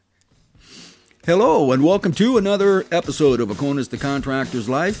Hello, and welcome to another episode of Akonis the Contractor's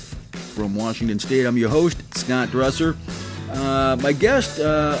Life. From Washington State, I'm your host, Scott Dresser. My guest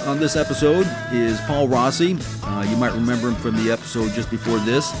on this episode is Paul Rossi. You might remember him from the episode just before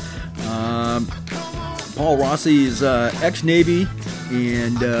this. Paul Rossi is ex-Navy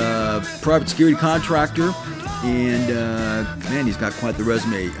and private security contractor. And, man, he's got quite the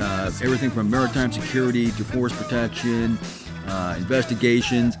resume. Everything from maritime security to force protection,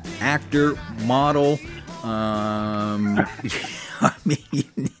 investigations, actor, model. I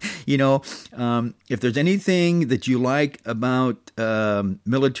mean, if there's anything that you like about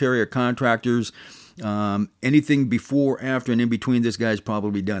military or contractors, anything before, after, and in between, this guy's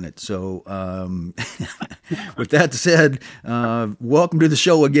probably done it. So, with that said, welcome to the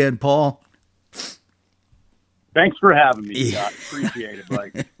show again, Paul. Thanks for having me, Scott. Appreciate it,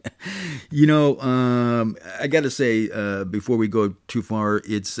 Blake. I got to say, before we go too far,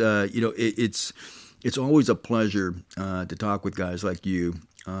 it's always a pleasure to talk with guys like you,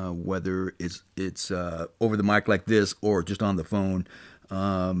 whether it's over the mic like this or just on the phone.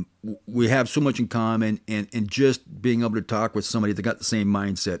 We have so much in common, and just being able to talk with somebody that got the same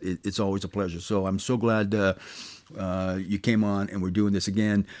mindset, it's always a pleasure. So I'm so glad you came on, and we're doing this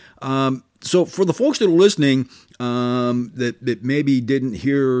again. So for the folks that are listening that maybe didn't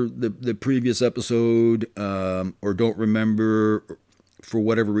hear the previous episode or don't remember for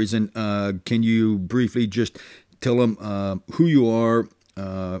whatever reason, can you briefly just tell them who you are,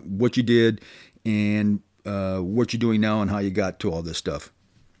 what you did, and what you're doing now and how you got to all this stuff?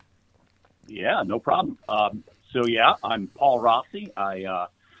 Yeah, no problem. I'm Paul Rossi.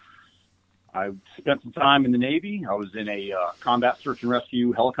 I spent some time in the Navy. I was in a combat search and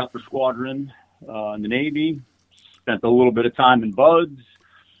rescue helicopter squadron in the Navy. Spent a little bit of time in BUDS.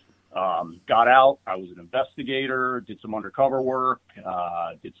 Got out. I was an investigator, did some undercover work,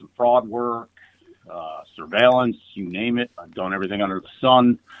 did some fraud work, surveillance, you name it. I've done everything under the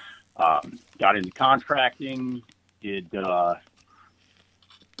sun. Got into contracting, did a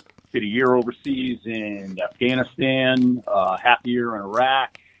year overseas in Afghanistan, half a year in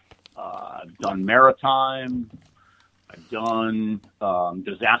Iraq. I've done maritime. I've done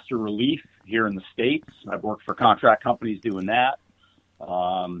disaster relief here in the States. I've worked for contract companies doing that.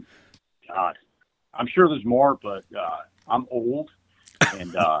 God, I'm sure there's more, but I'm old,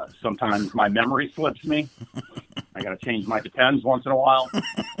 and sometimes my memory slips me. I got to change my Depends once in a while.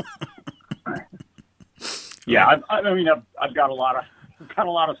 Yeah, I've got a lot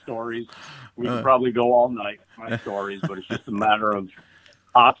of stories. We could probably go all night, my stories, but it's just a matter of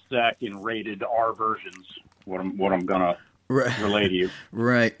OPSEC and rated R versions. What I'm gonna relay to you.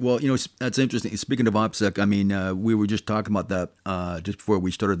 Right. Well, that's interesting. Speaking of OPSEC, I mean, we were just talking about that just before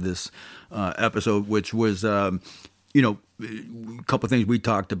we started this episode, which was, a couple of things we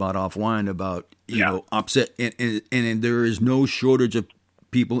talked about offline about, OPSEC, and there is no shortage of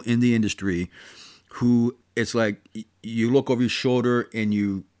people in the industry who it's like you look over your shoulder and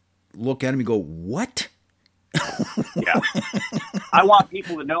you look at them and go, what? Yeah. I want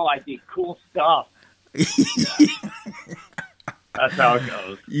people to know I did cool stuff. Yeah. That's how it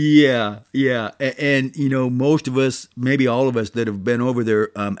goes. Yeah. And most of us, maybe all of us that have been over there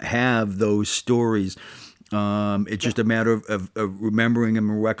have those stories. It's just a matter of remembering them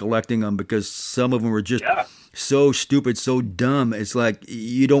and recollecting them, because some of them are just so stupid, so dumb. It's like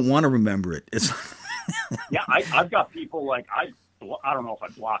you don't want to remember it. It's yeah, I've got people like, I don't know if I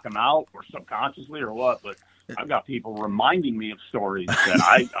block them out or subconsciously or what, but I've got people reminding me of stories that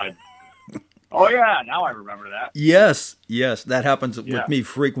I oh yeah, now I remember that. Yes, that happens with me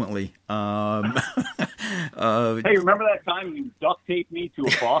frequently. Hey, remember that time you duct taped me to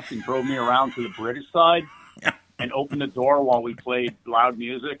a bus and drove me around to the British side and opened the door while we played loud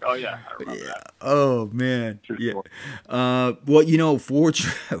music? Oh yeah, I remember that. Oh man, well,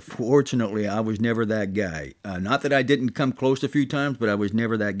 fortunately, I was never that guy. Not that I didn't come close a few times, but I was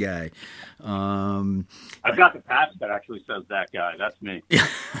never that guy. I've got the patch that actually says that guy. That's me.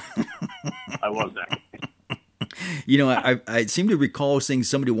 I was that. I seem to recall seeing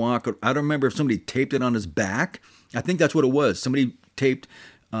somebody walk. I don't remember if somebody taped it on his back. I think that's what it was. Somebody taped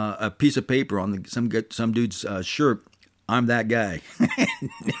a piece of paper on some dude's shirt. I'm that guy.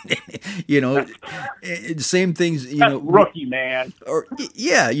 Same things. That's rookie, man. Or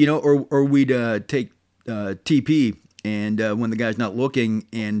or we'd take TP. And when the guy's not looking,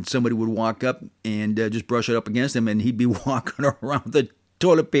 and somebody would walk up and just brush it up against him, and he'd be walking around with a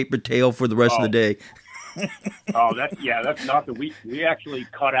toilet paper tail for the rest of the day. That's not the we actually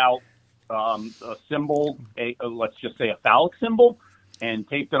cut out a symbol, let's just say a phallic symbol, and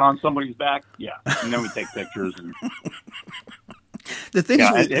taped it on somebody's back. Yeah, and then we take pictures. And The things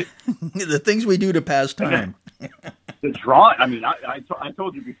Yeah, the things we do to pass time. the drawing. I mean, I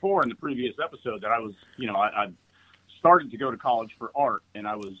told you before in the previous episode that I was, I started to go to college for art, and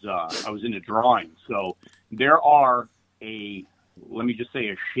I was into drawing. So there are let me just say,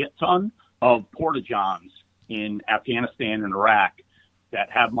 a shit ton of porta-johns in Afghanistan and Iraq that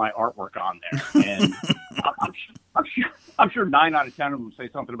have my artwork on there, and I'm sure 9 out of 10 of them say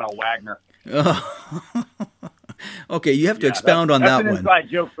something about Wagner. Okay, you have to expound on that one. That's an inside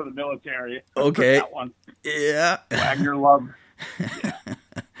joke for the military. Okay. That one. Yeah. Wagner love.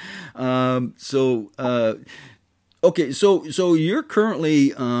 Yeah. Okay, so you're currently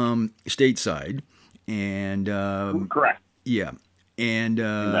stateside, and correct. Yeah,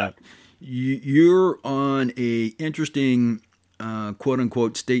 and you're on a interesting quote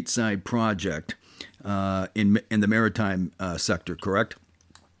unquote stateside project in the maritime sector, correct?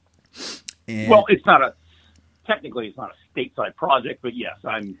 And, well, technically it's not a stateside project, but yes,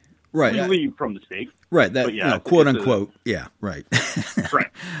 I'm relieved from the state. Right, that quote unquote. Yeah, right. Right.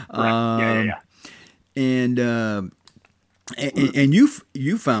 Yeah. And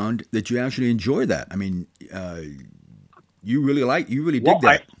you found that you actually enjoy that. I mean, you really dig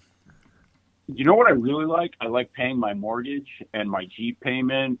that. You know what I really like? I like paying my mortgage and my Jeep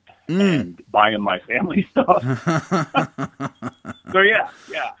payment and buying my family stuff. So yeah.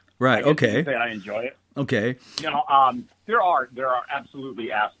 Right. Okay. I enjoy it. Okay. There are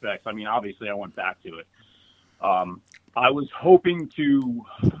absolutely aspects. I mean, obviously, I went back to it. I was hoping to,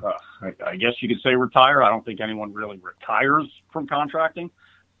 I guess you could say, retire. I don't think anyone really retires from contracting.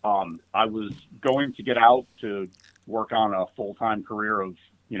 I was going to get out to work on a full-time career of,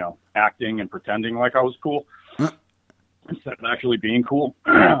 acting and pretending like I was cool instead of actually being cool.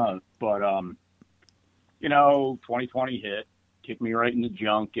 But 2020 hit, kicked me right in the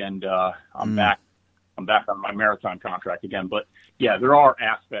junk, and I'm back on my maritime contract again. But yeah, there are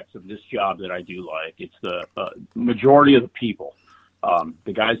aspects of this job that I do like. It's the majority of the people,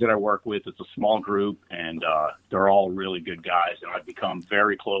 the guys that I work with. It's a small group, and they're all really good guys, and I've become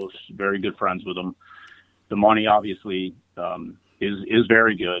very close, very good friends with them. The money obviously is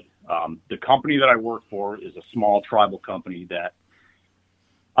very good. The company that I work for is a small tribal company that,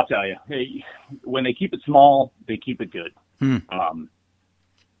 I'll tell you, hey, when they keep it small, they keep it good. I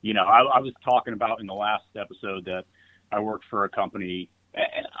was talking about in the last episode that I worked for a company,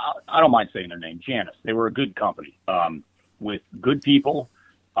 and I don't mind saying their name, Janus. They were a good company with good people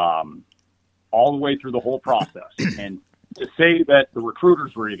all the way through the whole process. And to say that the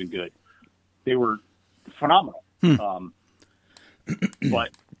recruiters were even good, they were phenomenal.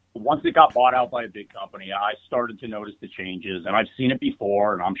 But once it got bought out by a big company, I started to notice the changes, and I've seen it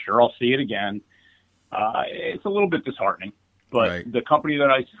before, and I'm sure I'll see it again. It's a little bit disheartening. But right. The company that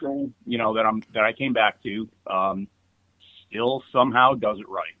I still, that I came back to, still somehow does it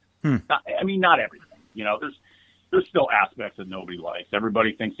right. Not everything. There's still aspects that nobody likes.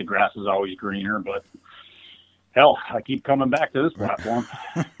 Everybody thinks the grass is always greener, but hell, I keep coming back to this platform.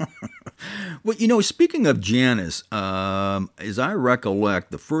 Well, speaking of Janus, as I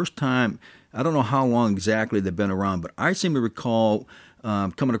recollect, the first time, I don't know how long exactly they've been around, but I seem to recall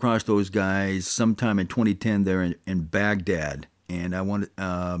coming across those guys sometime in 2010 there in Baghdad. And I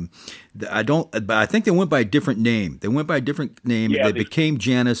think they went by a different name. Yeah, they became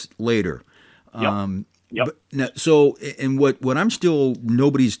Janus later. Yep. And what I'm still,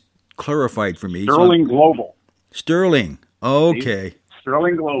 nobody's clarified for me. Sterling Global. Sterling. Okay.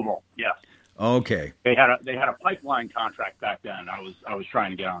 Sterling Global. Yes. Okay. They had a pipeline contract back then. I was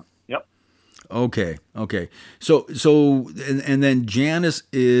trying to get on. Yep. Okay. So and then Janus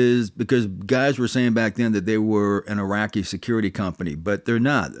is, because guys were saying back then that they were an Iraqi security company, but they're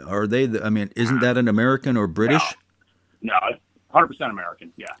not. Are they? Isn't that an American or British? No, 100%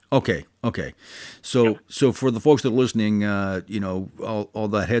 American. Yeah. Okay. So for the folks that are listening, all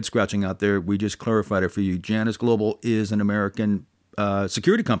that head scratching out there, we just clarified it for you. Janus Global is an American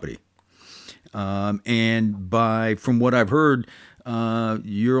security company. And from what I've heard,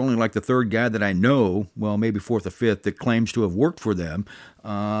 you're only like the third guy that I know, well, maybe fourth or fifth, that claims to have worked for them.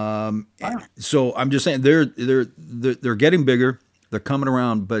 So I'm just saying they're getting bigger, they're coming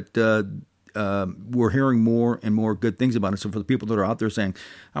around, but we're hearing more and more good things about it. So for the people that are out there saying,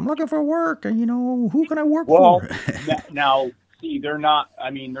 I'm looking for work, and who can I work for? Now, see, they're not.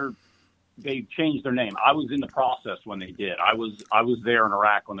 They changed their name. I was in the process when they did. I was there in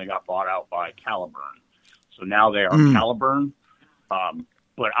Iraq when they got bought out by Caliburn. So now they are Caliburn.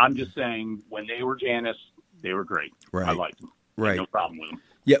 But I'm just saying, when they were Janus, they were great. Right. I liked them. Right. No problem with them.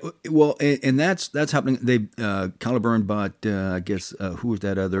 Yeah. Well, and that's happening. They Caliburn bought, I guess, who was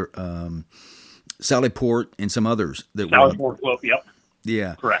that other? Sally Port, and some others that Sally Port Club. Yep.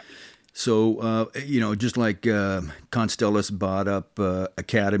 Yeah. Correct. So, just like Constellus bought up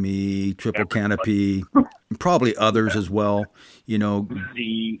Academy, Triple Canopy, probably others as well.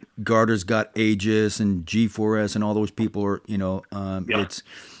 Garter's got Aegis and G4S, and all those people are,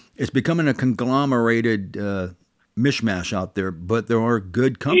 it's becoming a conglomerated mishmash out there, but there are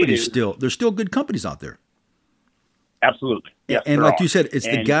good companies still. There's still good companies out there. Absolutely. Yes, and like you said, it's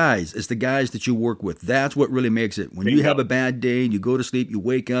the guys that you work with. That's what really makes it. When you have a bad day and you go to sleep, you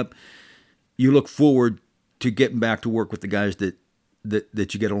wake up, you look forward to getting back to work with the guys that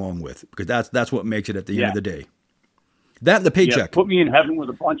you get along with, because that's what makes it at the end of the day. That and the paycheck. Yeah, put me in heaven with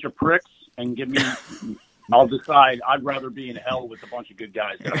a bunch of pricks and give me. I'll decide. I'd rather be in hell with a bunch of good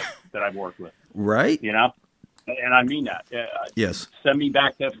guys that I've worked with. Right. And I mean that. Yes. Send me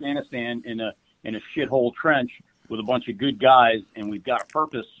back to Afghanistan in a shithole trench with a bunch of good guys, and we've got a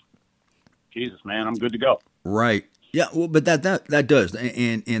purpose. Jesus, man, I'm good to go. Right. Yeah. Well, but that does,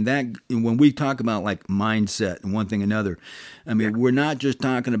 and that when we talk about like mindset and one thing another, I mean, we're not just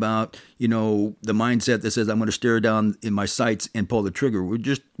talking about the mindset that says I'm going to stare down in my sights and pull the trigger.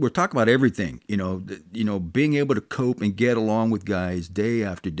 We're talking about everything. Being able to cope and get along with guys day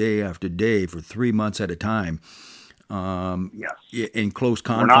after day after day for 3 months at a time. Yes. In close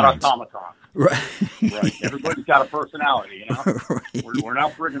confines. We're not automatons. Right. Right. Everybody's got a personality, Right. We're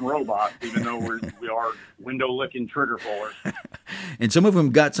not friggin' robots, even though we are window licking trigger pullers. And some of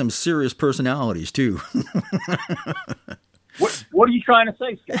them got some serious personalities too. What are you trying to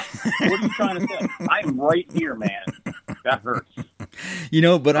say, Scott? What are you trying to say? I'm right here, man. That hurts.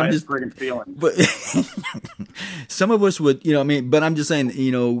 But I'm just friggin' feeling. But some of us would, but I'm just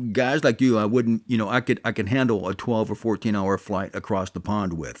saying, guys like you, I wouldn't, I could handle a 12 or 14 hour flight across the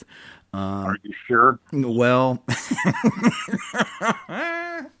pond with. Are you sure? Well,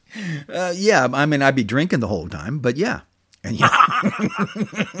 yeah. I mean, I'd be drinking the whole time, but yeah. And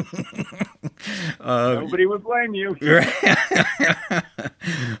nobody would blame you.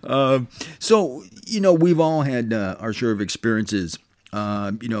 So, we've all had our share of experiences.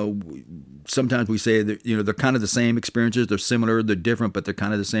 Sometimes we say that, they're kind of the same experiences. They're similar, they're different, but they're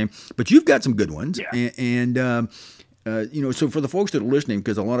kind of the same. But you've got some good ones. Yeah. And so for the folks that are listening,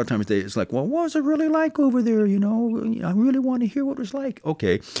 because a lot of times it's like, well, what was it really like over there? I really want to hear what it was like.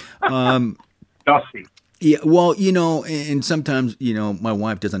 Okay. Dusty. Yeah, well, and sometimes, my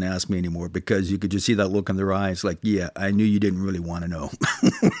wife doesn't ask me anymore because you could just see that look in their eyes like, yeah, I knew you didn't really want to know.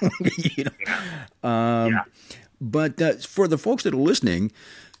 Yeah. But for the folks that are listening,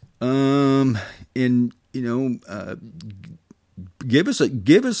 give us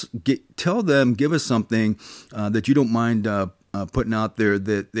something that you don't mind putting out there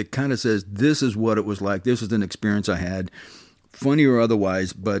that kind of says, this is what it was like. This is an experience I had. Funny or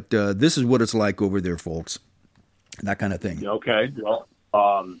otherwise, but this is what it's like over there, folks. That kind of thing. Okay. Well,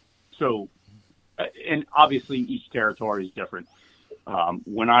 so, and obviously each territory is different.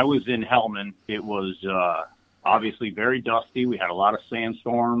 When I was in Helmand, it was obviously very dusty. We had a lot of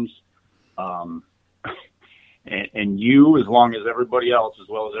sandstorms. And you, as long as everybody else, as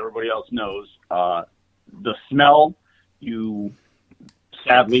well as everybody else knows, the smell you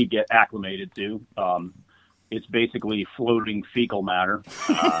sadly get acclimated to. It's basically floating fecal matter.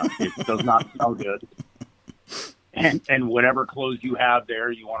 It does not smell good. And whatever clothes you have there,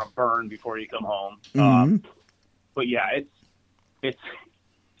 you want to burn before you come home. Mm-hmm. But yeah, it's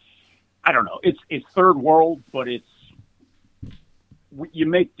I don't know. It's third world, but you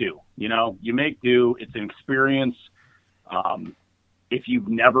make do. You make do. It's an experience. If you've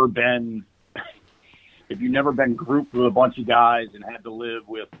never been grouped with a bunch of guys and had to live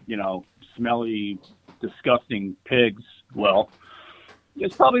with smelly, disgusting pigs, well,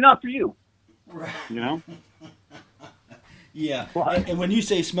 it's probably not for you. Right. Yeah. And when you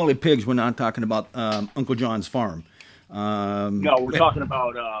say smelly pigs, we're not talking about Uncle John's farm. No, we're talking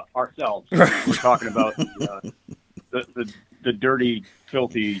about ourselves. We're talking about the dirty,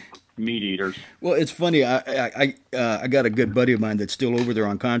 filthy meat eaters. Well, it's funny. I got a good buddy of mine that's still over there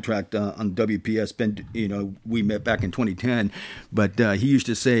on contract on WPS. We met back in 2010, but he used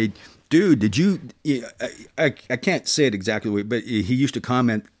to say, "Dude, did you?" I can't say it exactly the way, but he used to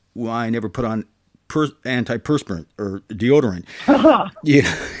comment, "Why I never put on antiperspirant or deodorant."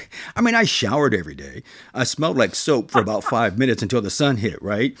 I mean, I showered every day. I smelled like soap for about 5 minutes until the sun hit,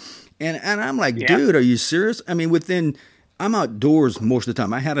 right? And I'm like, Dude, are you serious? I mean, I'm outdoors most of the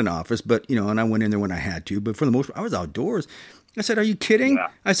time. I had an office, but and I went in there when I had to. But for the most part, I was outdoors. I said, "Are you kidding?" Yeah.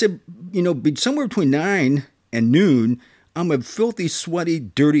 I said, somewhere between 9 and noon, I'm a filthy, sweaty,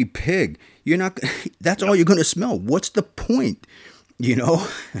 dirty pig. You're not. That's all you're going to smell. What's the point?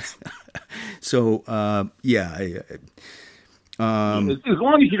 So yeah, As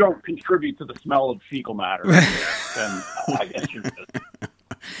long as you don't contribute to the smell of fecal matter, then I guess you're good.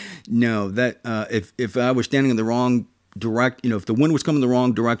 no, that if I was standing in the wrong if the wind was coming the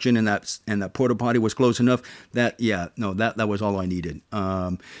wrong direction and that porta potty was close enough, that was all I needed.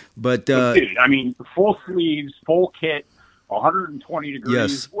 But dude, I mean, full sleeves, full kit, 120 degrees.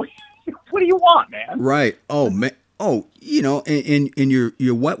 Yes. What do you want, man? Right. Oh man. Oh, and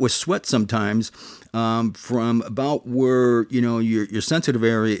you're wet with sweat sometimes, from about where your sensitive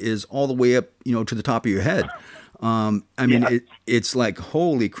area is all the way up to the top of your head. I mean, it's like,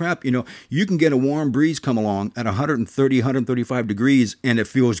 holy crap, you can get a warm breeze come along at 130, 135 degrees and it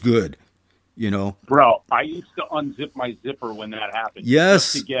feels good, Bro, I used to unzip my zipper when that happened.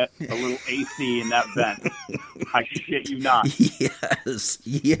 Yes. Just to get a little AC in that vent. I shit you not. Yes.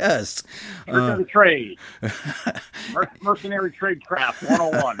 Trick of the trade. Mercenary tradecraft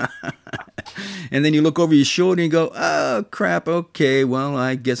 101. And then you look over your shoulder and you go, oh, crap, okay, well,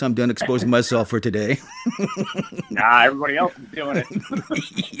 I guess I'm done exposing myself for today. Nah, everybody else is doing it.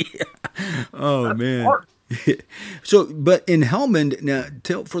 Yeah. Oh, That's man. smart. So, but in Helmand, now,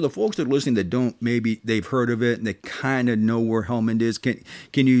 for the folks that are listening that don't, maybe they've heard of it and they kind of know where Helmand is, can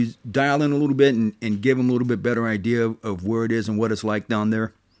you dial in a little bit and give them a little bit better idea of where it is and what it's like down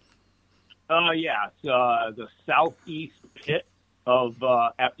there? Yeah, it's the southeast pit of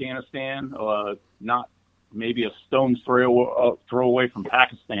Afghanistan, not maybe a stone's throw away from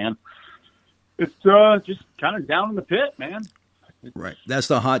Pakistan. It's just kind of down in the pit, man. Right. That's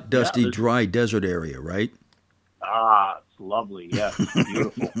the hot, dusty, dry desert area, right? It's lovely. Yeah, it's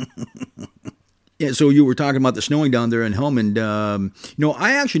beautiful. Yeah, so you were talking about the snowing down there in Helmand.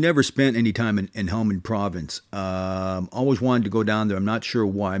 I actually never spent any time in Helmand province. Always wanted to go down there. I'm not sure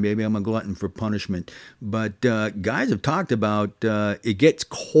why. Maybe I'm a glutton for punishment. But guys have talked about it gets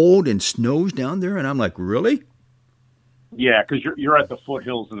cold and snows down there, and I'm like, really? Yeah, because you're at the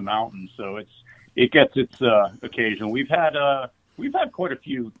foothills of the mountains, so it gets its occasion. We've had quite a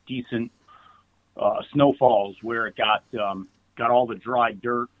few decent snowfalls where it got all the dry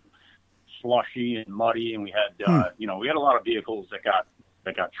dirt slushy and muddy, and we had we had a lot of vehicles that got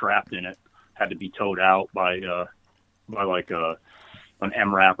trapped in it, had to be towed out by like an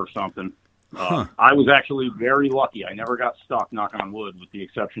MRAP or something. I was actually very lucky. I never got stuck, knock on wood, with the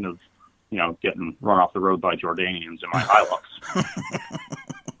exception of getting run off the road by Jordanians in my Hilux.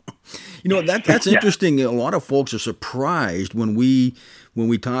 That's interesting. A lot of folks are surprised when we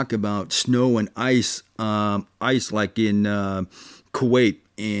talk about snow and ice, ice like in Kuwait,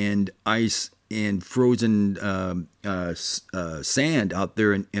 and ice and frozen sand out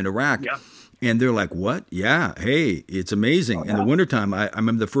there in Iraq. Yeah. And they're like, what? Yeah, hey, it's amazing. Oh, yeah. In the wintertime, I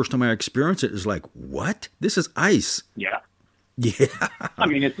remember the first time I experienced it, it was like, what? This is ice. Yeah. Yeah. I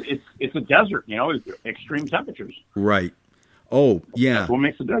mean, it's a desert, extreme temperatures. Right. Oh, yeah. That's what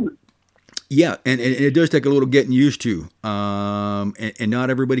makes a desert. Yeah, and it does take a little getting used to, and not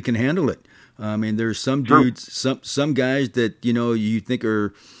everybody can handle it. I mean, there's some dudes, some guys that you think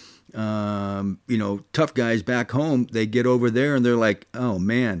are, tough guys back home. They get over there and they're like, oh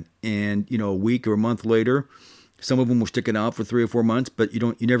man, and a week or a month later, some of them will stick it out for 3 or 4 months, but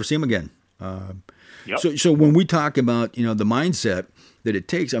you never see them again. Yep. So when we talk about the mindset that it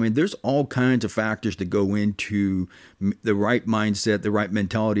takes, I mean, there's all kinds of factors that go into the right mindset, the right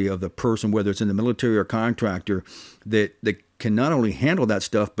mentality of the person, whether it's in the military or contractor, that can not only handle that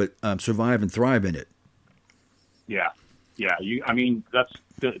stuff but survive and thrive in it. Yeah. I mean, that's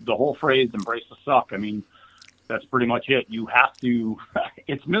the whole phrase, embrace the suck. I mean, that's pretty much it. You have to.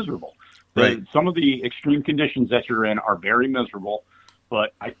 It's miserable. Right. Some of the extreme conditions that you're in are very miserable.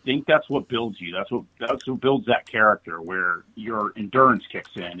 But I think that's what builds you. That's what builds that character, where your endurance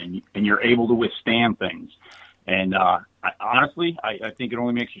kicks in and you're able to withstand things. And honestly, I think it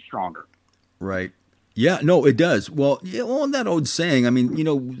only makes you stronger. Right. Yeah, no, it does. Well, that old saying, I mean,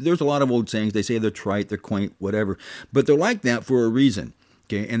 there's a lot of old sayings. They say they're trite, they're quaint, whatever. But they're like that for a reason.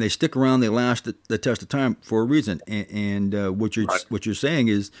 Okay, and they stick around, they last the test of time for a reason. And what you're saying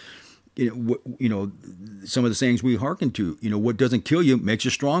is, some of the sayings we hearken to, what doesn't kill you makes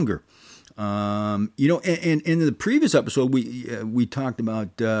you stronger. And in the previous episode, we talked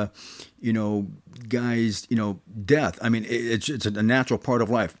about, guys, death. I mean, it's a natural part of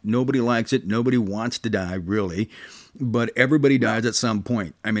life. Nobody likes it. Nobody wants to die, really. But everybody dies at some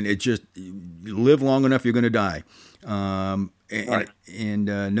point. I mean, you live long enough, you're going to die. Right. And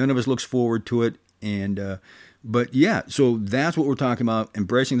none of us looks forward to it. But yeah, so that's what we're talking about,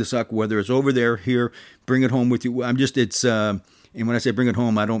 embracing the suck, whether it's over there, here, bring it home with you. And when I say bring it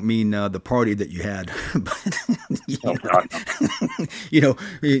home, I don't mean the party that you had. But, Oh, God.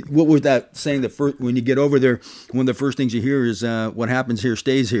 what was that saying? When you get over there, one of the first things you hear is what happens here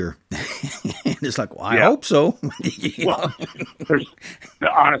stays here. And it's like, well, I hope so. Well,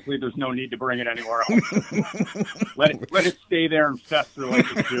 honestly, there's no need to bring it anywhere else. Let it stay there and fester like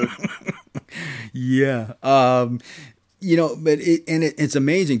it should. Yeah. But it's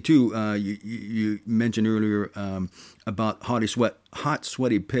amazing too. You mentioned earlier about hot,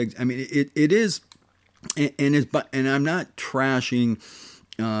 sweaty pigs. I mean, it is, and I'm not trashing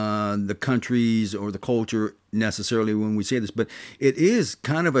the countries or the culture necessarily when we say this, but it is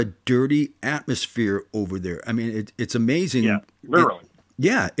kind of a dirty atmosphere over there. I mean, it's amazing. Yeah, literally.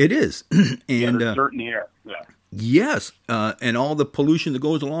 It is. And there's dirt in the air. Yeah. Yes, and all the pollution that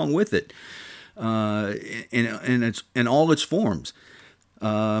goes along with it. And it's in all its forms.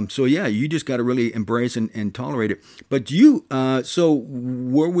 So yeah, you just got to really embrace and tolerate it. But so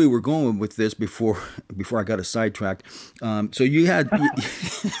where we were going with this before I got sidetracked. So you had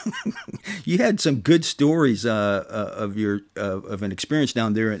you had some good stories of an experience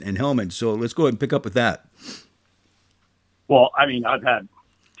down there in Helmand. So let's go ahead and pick up with that. Well, I mean, I've had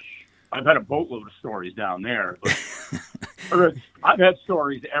a boatload of stories down there, but I've had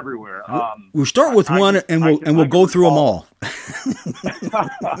stories everywhere. We'll start with one, and we'll go through them all.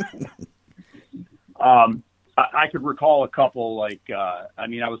 I could recall a couple. Like, I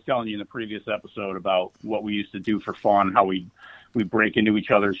was telling you in the previous episode about what we used to do for fun, how we break into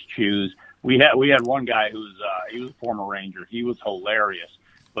each other's chews. We had one guy he was a former Ranger. He was hilarious,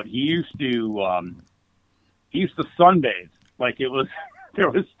 but he used to sunbathe. Like, it was. There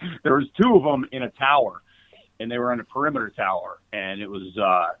was two of them in a tower, and they were in a perimeter tower, and it was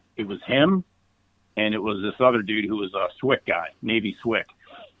him, and it was this other dude who was a SWCC guy, Navy SWCC,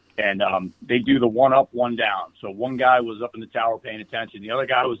 and they do the one up, one down. So one guy was up in the tower paying attention, the other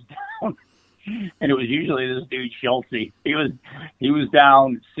guy was down, and it was usually this dude Schultze. He was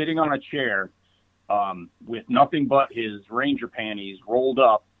down sitting on a chair with nothing but his Ranger panties rolled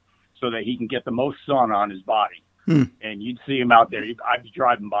up so that he can get the most sun on his body. And you'd see him out there. I'd be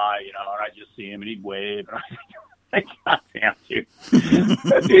driving by, and I'd just see him, and he'd wave. And I'd God damn, dude.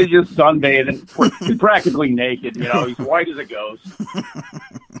 He's just sunbathing. He's practically naked. He's white as a ghost.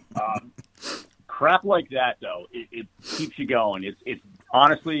 Crap like that, though, it keeps you going. It's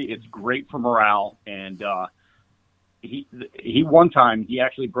honestly, it's great for morale. And he one time, he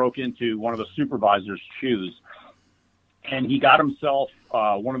actually broke into one of the supervisor's shoes, and he got himself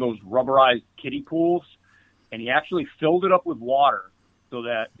one of those rubberized kiddie pools. And he actually filled it up with water so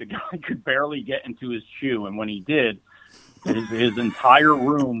that the guy could barely get into his shoe. And when he did, his entire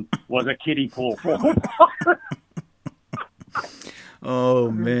room was a kiddie pool full of water.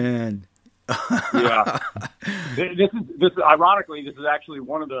 Oh, man. Yeah. This is ironically, this is actually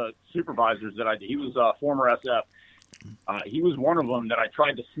one of the supervisors that he was a former SF. He was one of them that I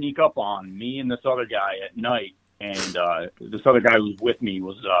tried to sneak up on, me and this other guy at night. And this other guy who was with me he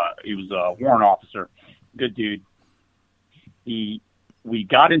was a warrant officer. Good dude. We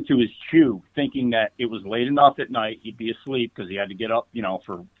got into his chew thinking that it was late enough at night. He'd be asleep because he had to get up,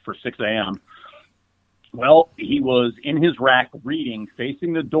 for 6 a.m. Well, he was in his rack reading,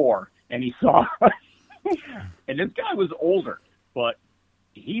 facing the door, and he saw, and this guy was older, but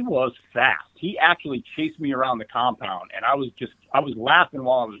he was fast. He actually chased me around the compound, and I was laughing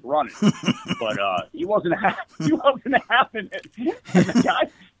while I was running, but he wasn't having it. And the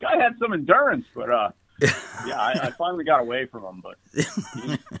guy had some endurance, but yeah, I finally got away from him. But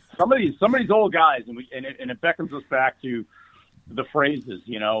some of these old guys, and it beckons us back to the phrases.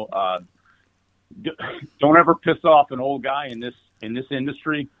 Don't ever piss off an old guy in this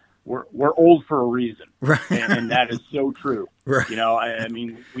industry. We're old for a reason, right. and that is so true. Right. I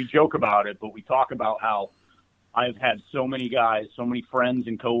mean, we joke about it, but we talk about how I've had so many guys, so many friends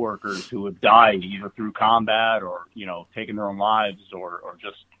and coworkers who have died either through combat or taken their own lives or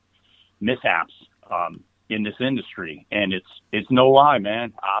just mishaps in this industry. And it's no lie,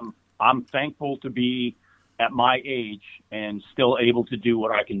 man. I'm thankful to be at my age and still able to do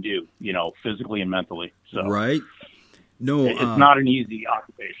what I can do, physically and mentally. So right. No, it's not an easy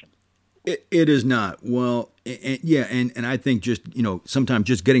occupation. It is not. Well, and I think just sometimes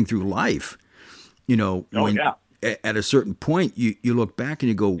just getting through life, at a certain point you look back and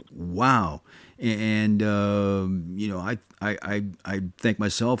you go, wow. And I thank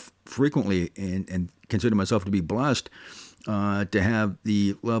myself frequently and consider myself to be blessed to have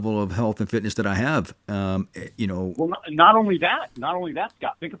the level of health and fitness that I have. Well, not only that,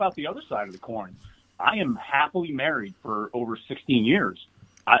 Scott. Think about the other side of the coin. I am happily married for over 16 years.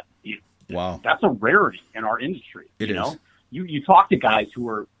 Wow, that's a rarity in our industry. It is. you talk to guys who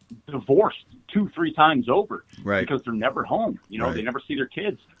are divorced 2-3 times over, right? Because they're never home. Right. They never see their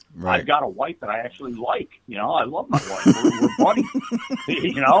kids. Right. I've got a wife that I actually like. I love my wife. We're buddies.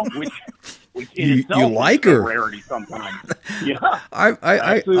 Which in itself you like is her. a rarity sometimes. Yeah, I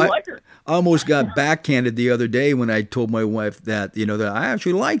actually like her. I almost got backhanded the other day when I told my wife that that I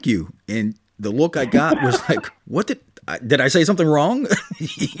actually like you, and the look I got was like, "What did I say something wrong?"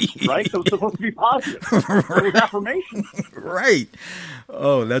 Right? So it's supposed to be positive. It was affirmation. Right.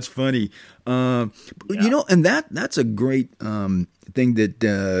 Oh, that's funny. And that's a great thing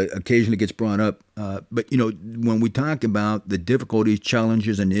that occasionally gets brought up. But when we talk about the difficulties,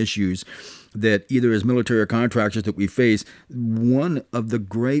 challenges, and issues that either as military or contractors that we face, one of the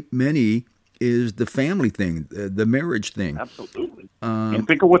great many is the family thing, the marriage thing. Absolutely. And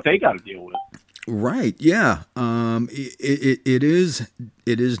think of what they got to deal with. Right. Yeah. It is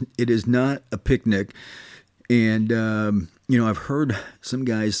not a picnic. And, I've heard some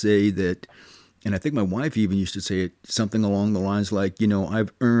guys say that, and I think my wife even used to say it, something along the lines like,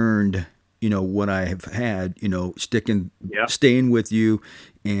 I've earned, what I have had, staying with you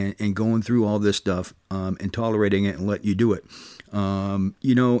and going through all this stuff, and tolerating it and let you do it. And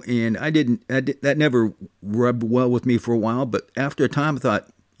that never rubbed well with me for a while, but after a time I thought,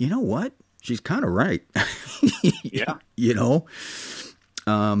 you know what? She's kind of right. Yeah.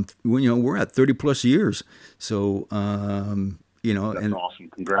 We're at 30 plus years. So, That's awesome.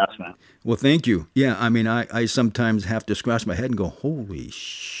 Congrats, man. Well, thank you. Yeah. I mean, I sometimes have to scratch my head and go, holy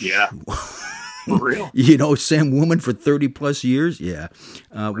shit. Yeah. For real. Same woman for 30 plus years. Yeah.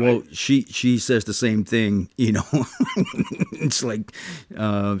 Right. Well, she says the same thing, it's like,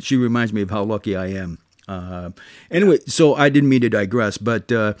 she reminds me of how lucky I am. Anyway, so I didn't mean to digress,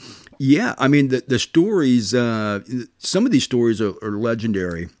 but, yeah, I mean, the stories, some of these stories are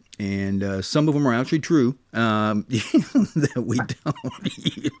legendary, and some of them are actually true, that we don't.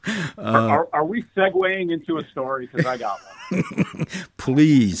 Are we segueing into a story? Because I got one.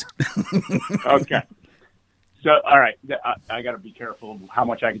 Please. Okay. So, all right, I got to be careful of how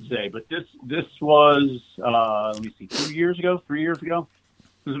much I can say, but this was, let me see, 3 years ago? It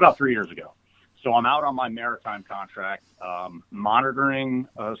was about 3 years ago. So I'm out on my maritime contract, monitoring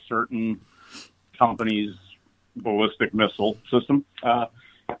a certain company's ballistic missile system.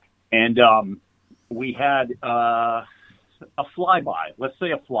 And we had a flyby, let's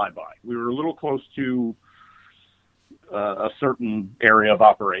say a flyby. We were a little close to a certain area of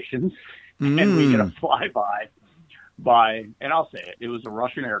operations, and we get a flyby by, and I'll say it was a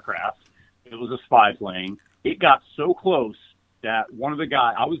Russian aircraft. It was a spy plane. It got so close that one of the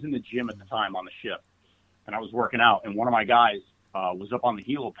guys, I was in the gym at the time on the ship, and I was working out, and one of my guys was up on the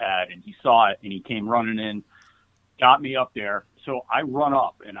helipad, and he saw it, and he came running in, got me up there. So I run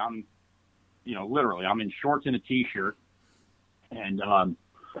up, and I'm, literally, I'm in shorts and a T-shirt, and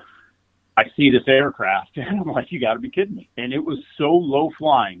I see this aircraft, and I'm like, you got to be kidding me. And it was so low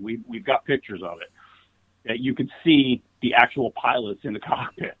flying, we've got pictures of it, that you could see the actual pilots in the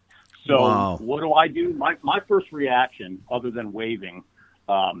cockpit. So wow. What do? My first reaction, other than waving,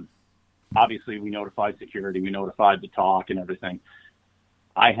 obviously we notified security, we notified the TOC and everything.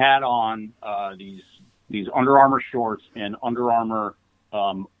 I had on these Under Armour shorts and Under Armour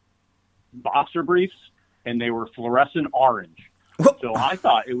boxer briefs, and they were fluorescent orange. So I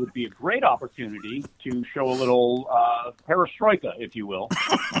thought it would be a great opportunity to show a little perestroika, if you will.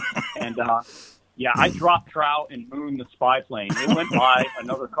 And yeah, I dropped trout and mooned the spy plane. It went by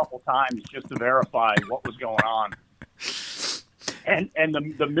another couple times just to verify what was going on. And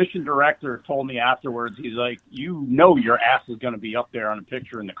the mission director told me afterwards, he's like, your ass is going to be up there on a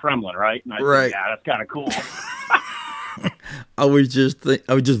picture in the Kremlin, right? And I said, yeah, that's kind of cool. I was just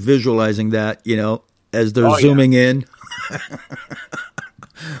visualizing that, as they're zooming in.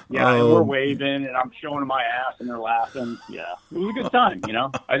 Yeah, and we're waving, and I'm showing them my ass, and they're laughing. Yeah, it was a good time,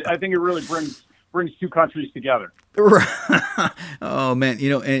 I think it really brings two countries together. Oh man,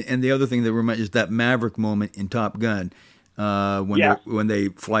 and the other thing that reminds is that Maverick moment in Top Gun, when they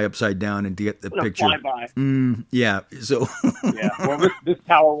fly upside down and get the picture. Flyby. Yeah. So. Yeah. Well, this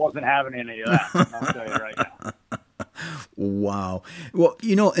tower wasn't having any of that. I'll tell you right now. Wow. Well,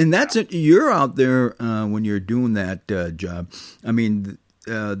 and that's it. You're out there when you're doing that job. I mean,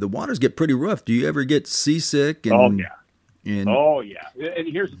 the waters get pretty rough. Do you ever get seasick? Oh yeah. And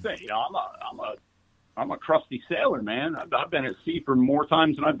here's the thing. I'm a crusty sailor, man. I've been at sea for more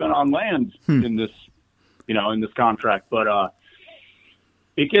times than I've been on land in this, in this contract. But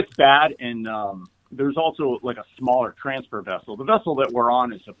it gets bad, and there's also like a smaller transfer vessel. The vessel that we're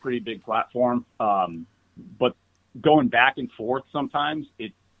on is a pretty big platform, but going back and forth sometimes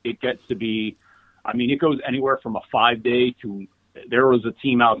it gets to be I mean, it goes anywhere from a 5-day to, there was a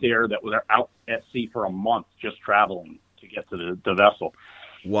team out there that was out at sea for a month just traveling to get to the vessel.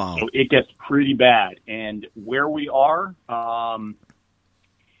 Wow. So it gets pretty bad. And where we are,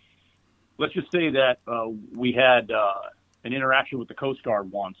 let's just say that we had an interaction with the Coast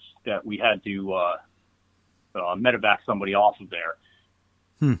Guard once that we had to medevac somebody off of there.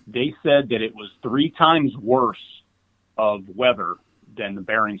 They said that it was 3 times worse of weather than the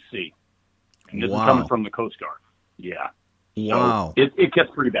Bering Sea. And this is coming from the Coast Guard. Yeah. Wow. So it gets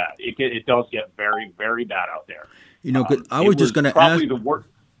pretty bad. It does get very, very bad out there. You know, I was just going to ask. Probably the worst.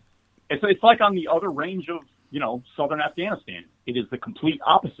 It's like on the other range of, southern Afghanistan. It is the complete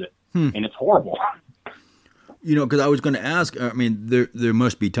opposite, and it's horrible. You know, because I was going to ask. I mean, there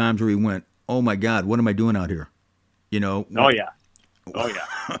must be times where we went, "Oh my God, what am I doing out here?" You know. Oh yeah.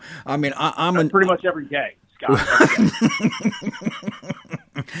 I mean, I'm pretty much every day, Scott.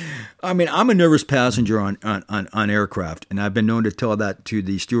 I mean, I'm a nervous passenger on aircraft, and I've been known to tell that to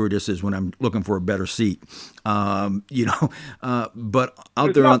the stewardesses when I'm looking for a better seat. But out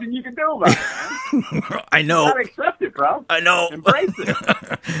There's there, nothing you can do about it, man. I know. You gotta accept it, bro. I know. Embrace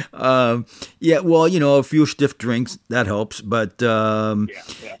it. Yeah, well, a few stiff drinks that helps, but Yeah.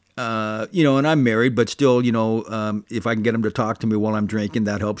 and I'm married, but still, if I can get them to talk to me while I'm drinking,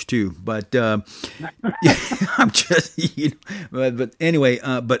 that helps too. But I'm just, but anyway,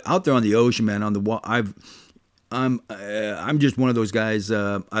 but out there on the ocean, man, on the I'm just one of those guys.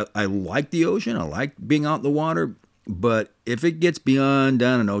 I like the ocean. I like being out in the water. But if it gets beyond,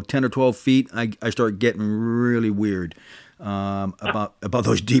 I don't know, 10 or 12 feet, I start getting really weird about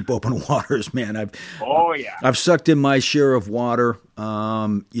those deep open waters, man. I've sucked in my share of water,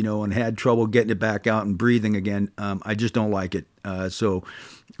 and had trouble getting it back out and breathing again. I just don't like it. So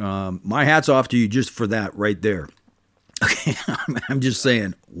my hat's off to you just for that right there. Okay, I'm just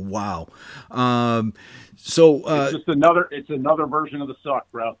saying, wow. It's another version of the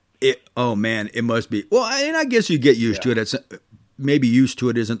suck, bro. Oh man, it must be. Well, and I guess you get used to it. It's maybe used to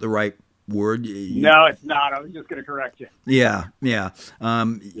it isn't the right word. No, it's not. I was just going to correct you. Yeah.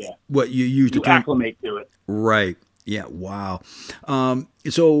 What you used to acclimate to it, right? Yeah. Wow.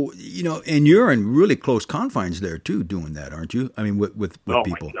 So and you're in really close confines there too, doing that, aren't you? I mean, with people.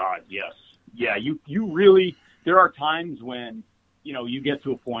 Oh my God, yes. Yeah. You really. There are times when you get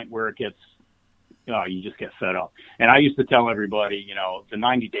to a point where it gets. You just get fed up. And I used to tell everybody, the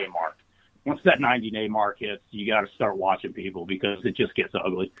 90-day mark. Once that 90-day mark hits, you got to start watching people because it just gets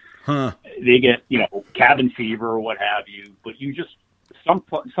ugly. They get, cabin fever or what have you. But you just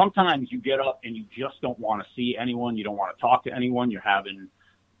sometimes you get up and you just don't want to see anyone. You don't want to talk to anyone. You're having,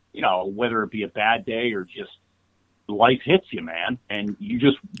 whether it be a bad day or just life hits you, man, and you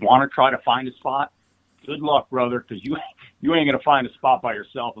just want to try to find a spot. Good luck, brother, because you ain't going to find a spot by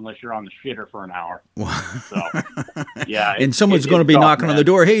yourself unless you're on the shitter for an hour. So, yeah. And someone's going to be knocking on the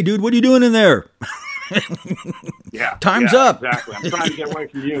door. Hey, dude, what are you doing in there? Yeah. Time's up. Exactly. I'm trying to get away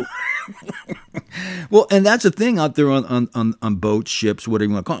from you. Well, and that's the thing out there on boats, ships, whatever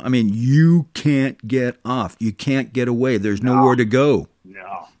you want to call it. I mean, you can't get off. You can't get away. There's nowhere to go.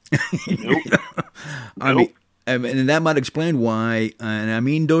 No. Nope. I mean, and that might explain why, and I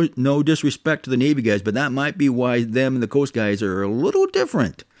mean, no disrespect to the Navy guys, but that might be why them and the Coast guys are a little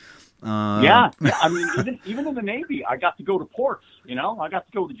different. Yeah. I mean, even in the Navy, I got to go to ports, I got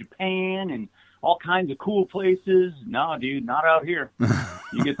to go to Japan and all kinds of cool places. No, dude, not out here.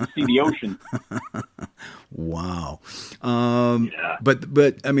 You get to see the ocean. Wow. Yeah.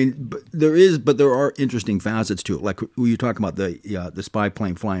 But I mean, there are interesting facets to it. Like when you talk about the spy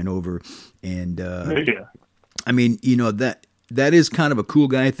plane flying over and, yeah. I mean, that is kind of a cool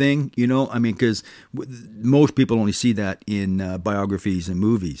guy thing, I mean, because most people only see that in biographies and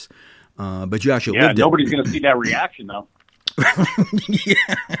movies. But you actually lived it. Nobody's going to see that reaction, though.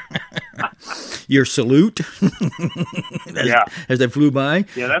 Your salute as they flew by.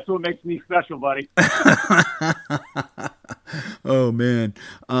 Yeah, that's what makes me special, buddy. Oh, man.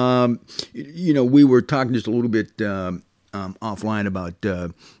 We were talking just a little bit offline about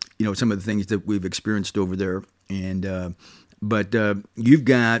some of the things that we've experienced over there, and but you've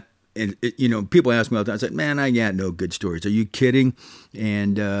got, and people ask me all the time. I said, "Man, I got no good stories. Are you kidding?"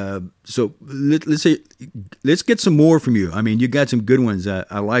 And so let's get some more from you. I mean, you got some good ones.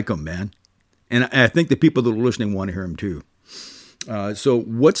 I like them, man, and I think the people that are listening want to hear them too. So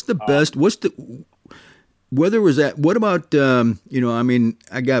what's the best? Whether was that? What about I mean,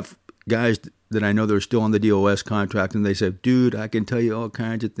 I got guys that I know that are still on the DOS contract, and they say, "Dude, I can tell you all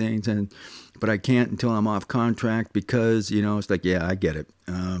kinds of things, but I can't until I'm off contract because it's like, yeah, I get it.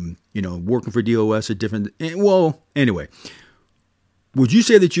 Working for DOS is different. Well, anyway, Would you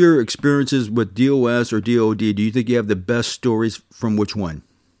say that your experiences with DOS or DOD, do you think you have the best stories from which one?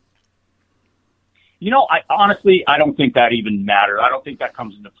 I honestly, I don't think that even matters. I don't think that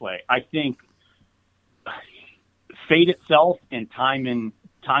comes into play. I think fate itself and time and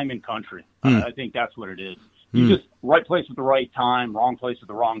country. I think that's what it is. You just right place at the right time, wrong place at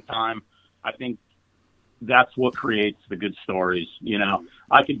the wrong time. I think that's what creates the good stories.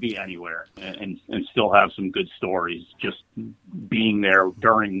 I could be anywhere and still have some good stories just being there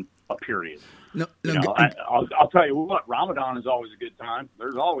during a period. I'll tell you what, Ramadan is always a good time.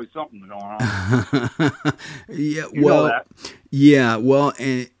 There's always something going on. Well,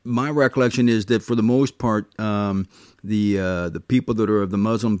 and my recollection is that for the most part, the people that are of the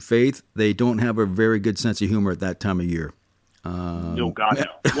Muslim faith, they don't have a very good sense of humor at that time of year. No, God, no.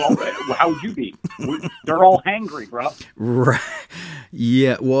 Well, how would you be? They're all hangry, bro. Right.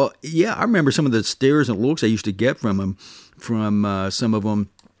 Yeah. Well, yeah, I remember some of the stares and looks I used to get from them, from some of them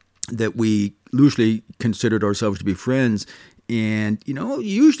that we loosely considered ourselves to be friends. And,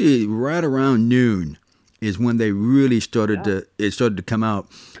 usually right around noon is when they really started to come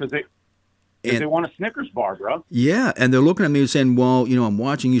out. Because they want a Snickers bar, bro. Yeah, and they're looking at me and saying, well, I'm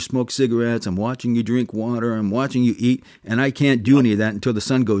watching you smoke cigarettes, I'm watching you drink water, I'm watching you eat, and I can't do any of that until the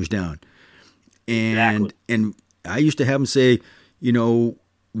sun goes down. And I used to have them say,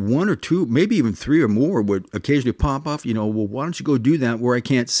 one or two, maybe even three or more would occasionally pop off, well, why don't you go do that where I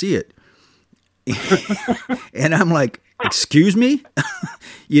can't see it? And I'm like, excuse me?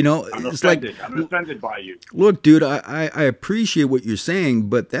 It's like, I'm offended by you. Look, dude, I appreciate what you're saying,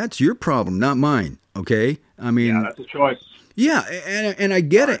 but that's your problem, not mine. Okay. I mean, yeah, that's a choice. Yeah. And I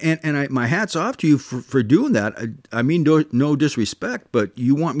get it. And my hat's off to you for doing that. I mean, no disrespect, but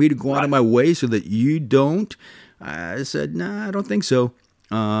you want me to go out of my way so that you don't? I said, nah, I don't think so.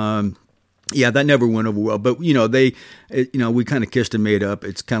 Yeah, that never went over well. But, we kind of kissed and made up.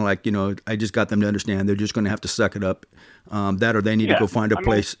 It's kind of like, I just got them to understand they're just going to have to suck it up. That or they need to go find a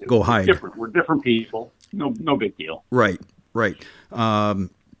place, go hide. We're different people. No big deal. Right.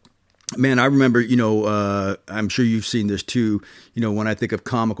 Man, I remember, I'm sure you've seen this too, when I think of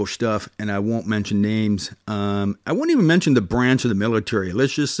comical stuff, and I won't mention names. I won't even mention the branch of the military.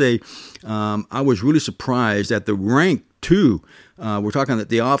 Let's just say I was really surprised at the rank too. We're talking at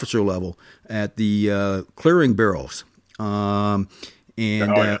the officer level, at the clearing barrels, and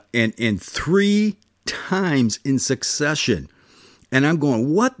 3 times in succession. And I'm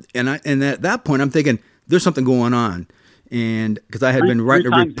going, what? And at that point, I'm thinking there's something going on. And because I had been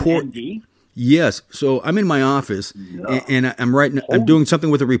writing a report. Yes. So I'm in my office and I'm writing, I'm doing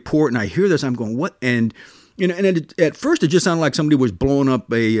something with a report, and I hear this. I'm going, what? And, at first it just sounded like somebody was blowing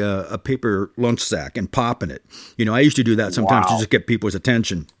up a paper lunch sack and popping it. I used to do that sometimes to just get people's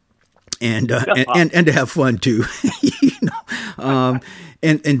attention and to have fun too.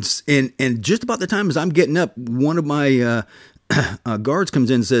 And just about the time as I'm getting up, one of my guards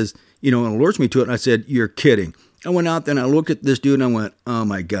comes in and says, and alerts me to it. And I said, "You're kidding." I went out there and I looked at this dude and I went, "Oh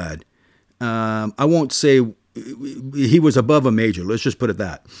my God." I won't say he was above a major. Let's just put it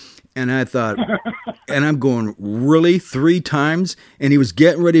that. And I thought, and I'm going, really? 3 times? And he was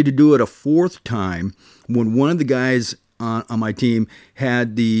getting ready to do it a 4th time when one of the guys on my team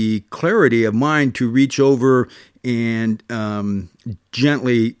had the clarity of mind to reach over and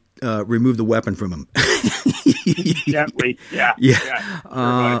gently remove the weapon from him. Gently, yeah.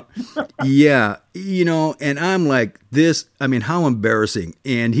 Yeah, and I'm like, how embarrassing.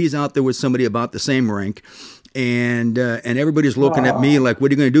 And he's out there with somebody about the same rank, and everybody's looking at me like,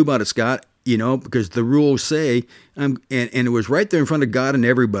 what are you going to do about it, Scott? Because the rules say, and it was right there in front of God and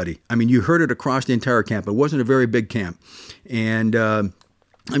everybody. I mean, you heard it across the entire camp. It wasn't a very big camp. And I'm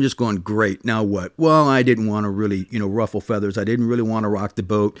just going, great, now what? Well, I didn't want to really, ruffle feathers. I didn't really want to rock the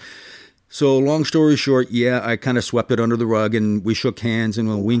boat. So long story short, I kind of swept it under the rug, and we shook hands and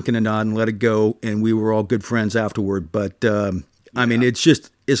a wink and a nod and let it go. And we were all good friends afterward. But, I mean,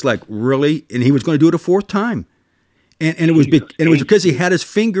 it's like, really? And he was going to do it a 4th time. And it was because he had his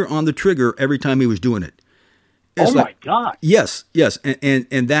finger on the trigger every time he was doing it. It's my God. Yes. And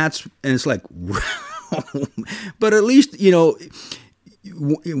it's like, but at least,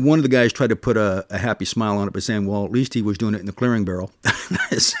 one of the guys tried to put a happy smile on it by saying, well, at least he was doing it in the clearing barrel.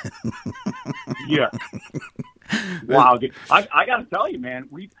 Yeah. Wow. Dude. I got to tell you, man,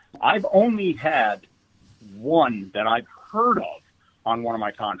 I've only had one that I've heard of on one of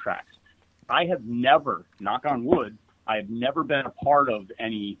my contracts. I have never, knock on wood, I have never been a part of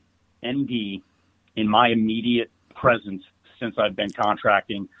any ND in my immediate presence since I've been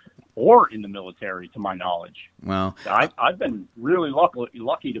contracting or in the military, to my knowledge. Wow. I've been really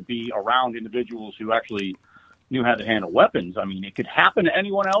lucky to be around individuals who actually knew how to handle weapons. I mean, it could happen to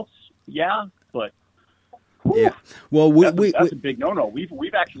anyone else, yeah, but whew, Yeah. Well, that's a big no-no.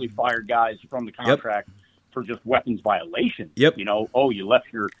 We've actually fired guys from the contract for just weapons violations. Yep. You know, you left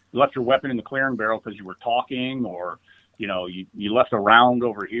your weapon in the clearing barrel because you were talking, or you left a round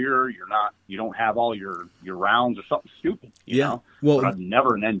over here. You don't have all your rounds, or something stupid. You know? Well, but I'm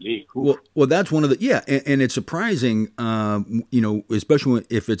never an ND. Well, that's one of the and it's surprising, especially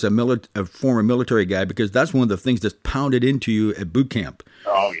if it's a former military guy, because that's one of the things that's pounded into you at boot camp.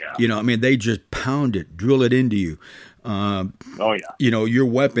 Oh yeah. I mean, they just pound it, drill it into you. Oh yeah. Your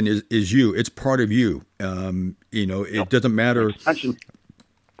weapon is you. It's part of you. It doesn't matter.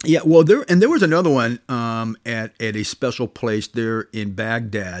 Yeah, well, there was another one at a special place there in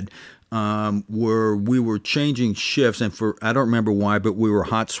Baghdad where we were changing shifts, and I don't remember why, but we were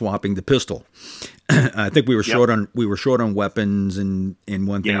hot swapping the pistol. I think we were short on weapons and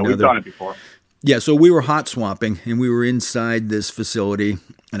one thing or another. We've done it before. Yeah, so we were hot swapping, and we were inside this facility,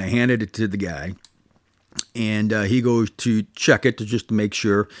 and I handed it to the guy, and he goes to check it just to make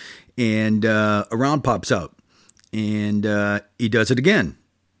sure, and a round pops out, and he does it again.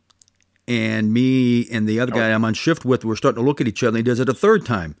 And me and the other guy I'm on shift with, we're starting to look at each other. And he does it a third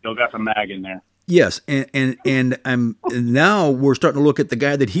time. Still got some mag in there. Yes, and now we're starting to look at the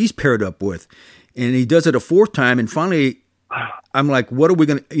guy that he's paired up with, and he does it a fourth time. And finally, I'm like, "What are we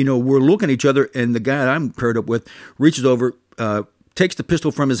going to?" We're looking at each other, and the guy that I'm paired up with reaches over, takes the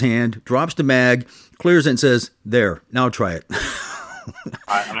pistol from his hand, drops the mag, clears it, and says, "There, now try it."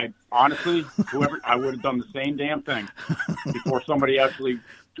 I honestly, I would have done the same damn thing before somebody actually.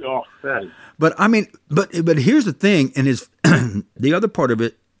 Oh, that is. But I mean, but here's the thing, and is the other part of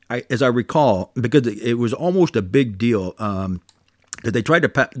it, as I recall, because it was almost a big deal. That they tried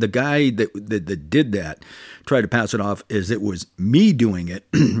to the guy that did that tried to pass it off as it was me doing it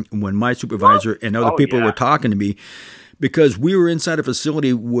when my supervisor and other people were talking to me, because we were inside a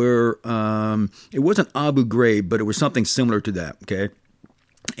facility where it wasn't Abu Ghraib, but it was something similar to that. Okay,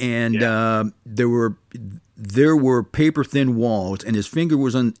 and there were paper thin walls, and his finger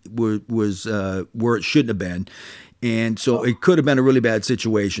was where it shouldn't have been, and so it could have been a really bad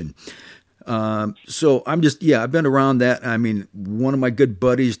situation. So I'm just I've been around that. I mean, one of my good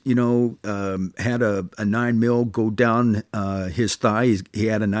buddies, had a 9mm go down his thigh. He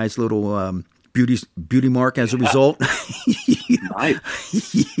had a nice little beauty mark as a result.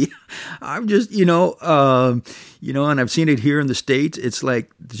 Nice. Yeah. I'm just, and I've seen it here in the States. It's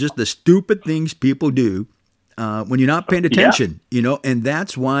like just the stupid things people do when you're not paying attention, and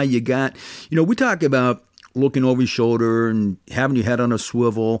that's why you got, we talk about looking over your shoulder and having your head on a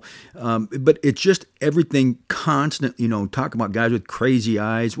swivel, but it's just everything constant, talk about guys with crazy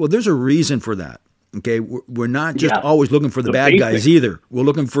eyes. Well, there's a reason for that. Okay, we're not just always looking for the bad guys either. We're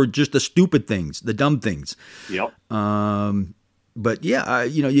looking for just the stupid things, the dumb things. Yep. But you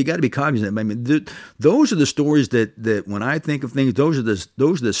got to be cognizant. I mean, those are the stories that when I think of things, those are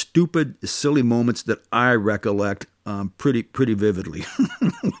the stupid, silly moments that I recollect pretty vividly.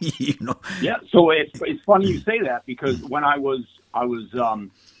 Yeah. So it's funny you say that, because when I was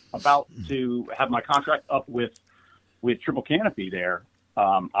about to have my contract up with Triple Canopy there,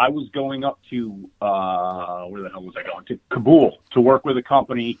 I was going up to where the hell was I going? To Kabul to work with a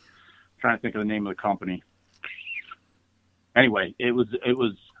company. I'm trying to think of the name of the company. Anyway, it was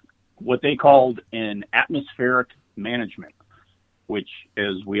what they called an atmospheric management, which,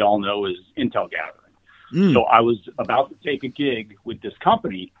 as we all know, is intel gathering. So I was about to take a gig with this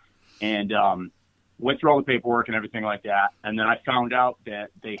company, and went through all the paperwork and everything like that. And then I found out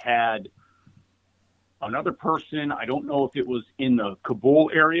that they had another person. I don't know if it was in the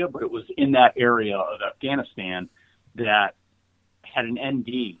Kabul area, but it was in that area of Afghanistan that had an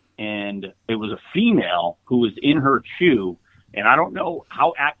ND, and it was a female who was in her chew. And I don't know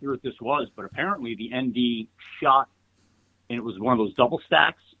how accurate this was, but apparently the ND shot, and it was one of those double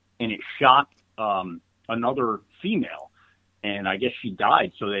stacks, and it shot another female, and I guess she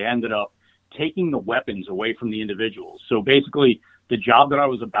died. So they ended up taking the weapons away from the individuals. So basically, the job that I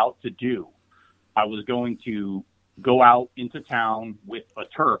was about to do, I was going to go out into town with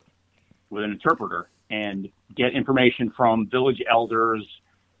an interpreter, and get information from village elders,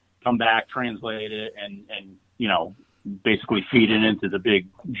 come back, translate it, and basically feed it into the big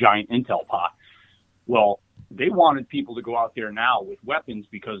giant intel pot. Well, they wanted people to go out there now with weapons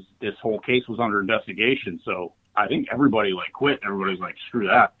because this whole case was under investigation. So I think everybody quit. Everybody's like, screw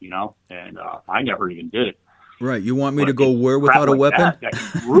that, and I never even did it. Right. You want me to go where without a weapon? That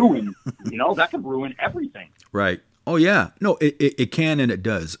could ruin, that could ruin everything. Right. Oh yeah. No, it can, and it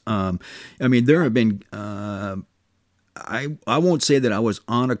does. I mean, there have been I won't say that I was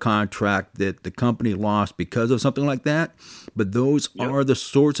on a contract that the company lost because of something like that, but those are the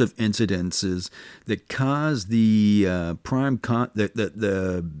sorts of incidences that cause the the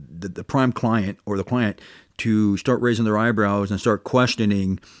prime client or the client to start raising their eyebrows and start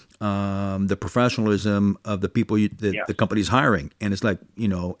questioning the professionalism of the people that the company's hiring. And it's like,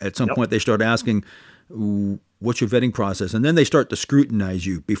 at some point they start asking, what's your vetting process? And then they start to scrutinize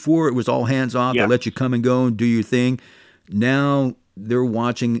you. Before it was all hands off. They let you come and go and do your thing. Now they're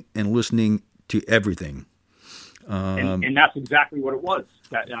watching and listening to everything. And that's exactly what it was.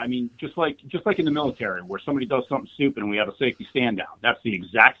 Just like in the military where somebody does something stupid and we have a safety stand down. That's the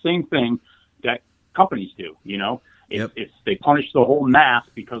exact same thing that companies do, It's they punish the whole mass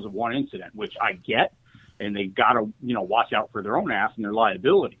because of one incident, which I get, and they got to, watch out for their own ass and their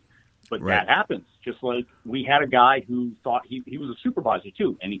liability. But that happens. Just like we had a guy who thought he was a supervisor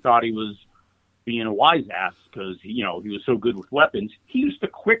too, and he thought he was being a wise ass because, he was so good with weapons. He used to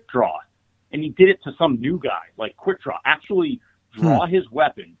quick draw, and he did it to some new guy, like quick draw, actually draw his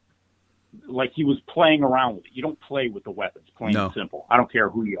weapon like he was playing around with it. You don't play with the weapons, plain and simple. I don't care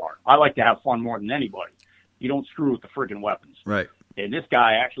who you are. I like to have fun more than anybody. You don't screw with the friggin' weapons. Right. And this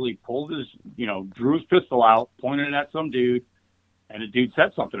guy actually pulled his, drew his pistol out, pointed it at some dude, and the dude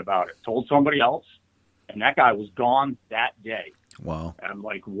said something about it, told somebody else, and that guy was gone that day. Wow. And I'm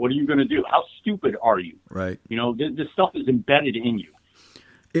like, what are you going to do? How stupid are you? Right. This stuff is embedded in you.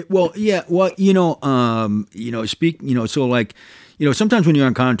 Sometimes when you're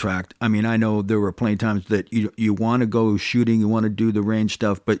on contract, I know there were plenty of times that you want to go shooting, you want to do the range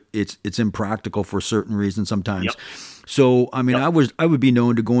stuff, but it's impractical for certain reasons sometimes. Yep. So, I would be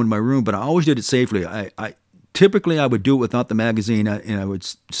known to go in my room, but I always did it safely. Typically, I would do it without the magazine, and I would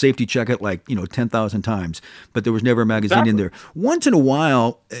safety check it 10,000 times, but there was never a magazine in there. Once in a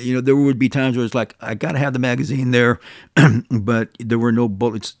while, there would be times where it's like, I got to have the magazine there, but there were no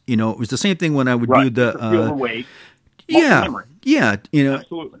bullets. It was the same thing when I would do the overweight. Absolutely.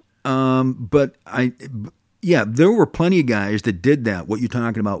 There were plenty of guys that did that, what you're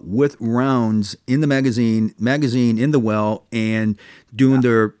talking about, with rounds in the magazine in the well, and doing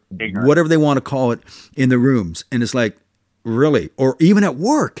their whatever they want to call it in the rooms. And it's like, really? Or even at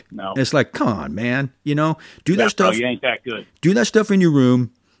work. No. It's like, come on, man. Do that stuff. No, you ain't that good. Do that stuff in your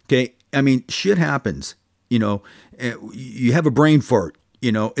room. Okay. Shit happens. You have a brain fart.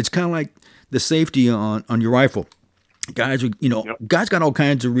 It's kind of like the safety on your rifle. Guys, guys got all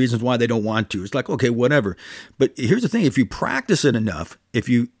kinds of reasons why they don't want to. It's like, okay, whatever. But here's the thing: if you practice it enough, if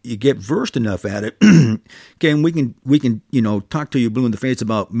you get versed enough at it, okay, and we can talk to you blue in the face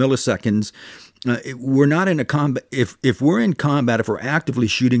about milliseconds. We're not in a combat. If we're in combat, if we're actively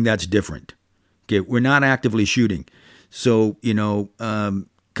shooting, that's different. Okay, we're not actively shooting, so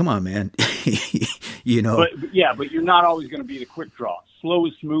come on, man. But you're not always going to be the quick draw. Slow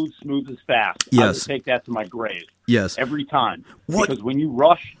is smooth, smooth is fast. Yes. I would take that to my grave. Yes. Every time. Because when you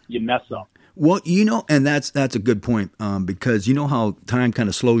rush, you mess up. Well, and that's a good point, because how time kind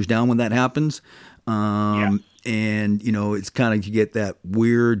of slows down when that happens. And, it's kind of, you get that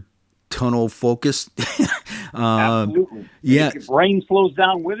weird tunnel focus. Absolutely. If your brain slows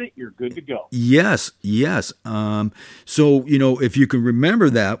down with it, you're good to go. Yes. So, if you can remember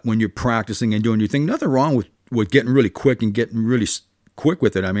that when you're practicing and doing your thing, nothing wrong with getting really quick and getting really quick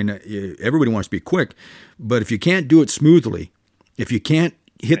with it. Everybody wants to be quick, but if you can't do it smoothly, if you can't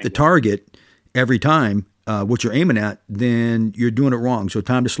hit the target every time, what you're aiming at, then you're doing it wrong. So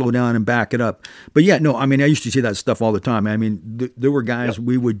time to slow down and back it up. But I used to see that stuff all the time. There were guys,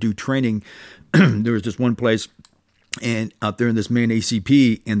 we would do training. There was this one place and out there in this main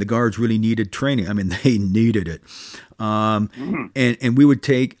ACP, and the guards really needed training. They needed it. And we would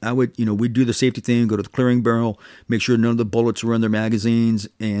we'd do the safety thing, go to the clearing barrel, make sure none of the bullets were in their magazines,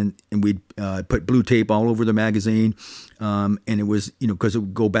 and we'd put blue tape all over the magazine. And it was, because it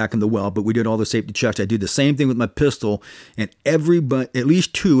would go back in the well, but we did all the safety checks. I did the same thing with my pistol, and everybody, at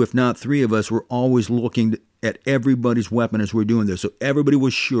least two, if not three of us, were always looking at everybody's weapon as we're doing this. So everybody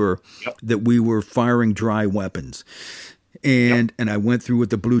was sure that we were firing dry weapons. And I went through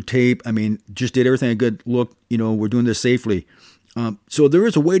with the blue tape. Just did everything a good look, we're doing this safely. So there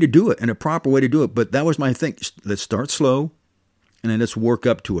is a way to do it and a proper way to do it. But that was my thing. Let's start slow and then let's work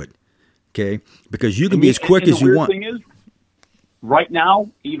up to it. Okay? Because you can be as quick as you want. The weird thing is, right now,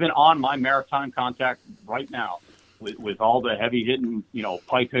 even on my maritime contact right now, with all the heavy hitting,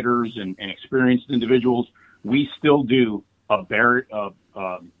 pipe hitters and experienced individuals, we still do a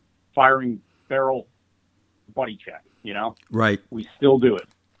firing barrel buddy check. Right. We still do it.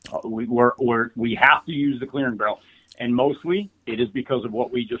 We have to use the clearing barrel, and mostly it is because of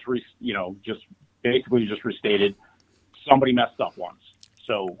what we just restated. somebody messed up once.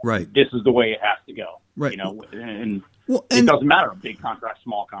 So Right. this is the way it has to go. Right. You know, and Well, it doesn't matter, big contract,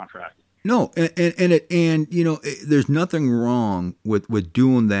 small contract. No, and you know, there's nothing wrong with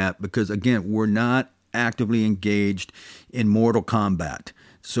doing that, because again, we're not actively engaged in Mortal Kombat.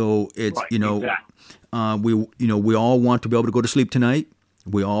 So it's Right, exactly. we all want to be able to go to sleep tonight.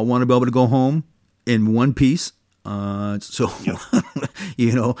 We all want to be able to go home in one piece. So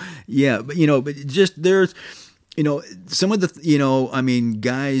yeah, but just there's. Some of the, I mean,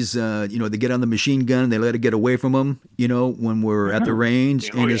 guys, they get on the machine gun, they let it get away from them, when we're at the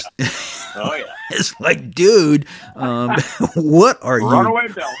range. Oh, and yeah. Oh, yeah. it's like, dude, what are you? Runaway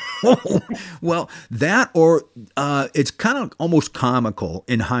belt. Well, that, or it's kind of almost comical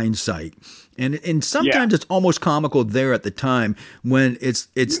in hindsight. And sometimes it's almost comical there at the time when it's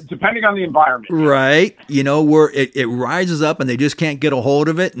depending on the environment. Right. Where it rises up and they just can't get a hold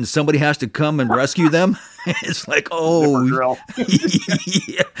of it and somebody has to come and rescue them. It's like, oh,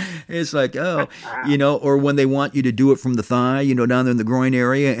 yeah. It's like, or when they want you to do it from the thigh, down there in the groin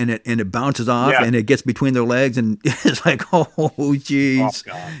area, and it bounces off and it gets between their legs, and it's like, oh, geez.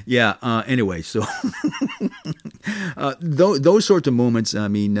 Oh, God. Yeah. Anyway, so those sorts of moments, I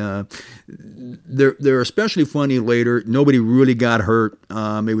mean, they're especially funny later. Nobody really got hurt.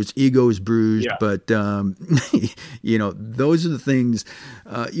 It was egos bruised, but those are the things.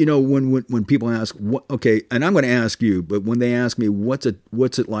 When people ask, okay, and I'm going to ask you, but when they ask me what's it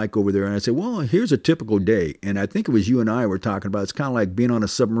like over there, and I say, well, here's a typical day, and I think it was you and I were talking about. It's kind of like being on a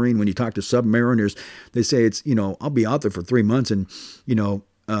submarine. When you talk to submariners, they say it's I'll be out there for 3 months, and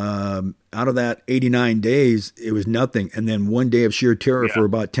out of that 89 days, it was nothing, and then one day of sheer terror for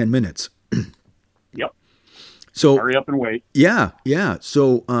about 10 minutes. Yep. So hurry up and wait. Yeah.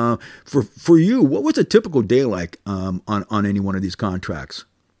 So for you, what was a typical day like on any one of these contracts?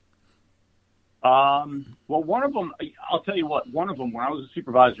 Well, one of them, I'll tell you what. One of them, when I was a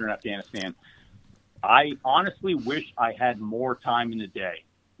supervisor in Afghanistan, I honestly wish I had more time in the day.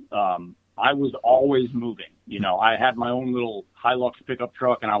 I was always moving. I had my own little Hilux pickup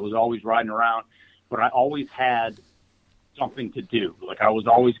truck, and I was always riding around. But I always had something to do. Like I was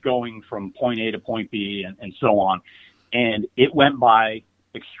always going from point A to point B and so on. And it went by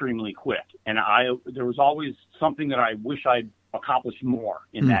extremely quick. And there was always something that I wish I'd accomplished more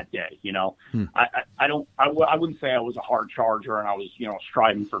in that day. I wouldn't say I was a hard charger and I was,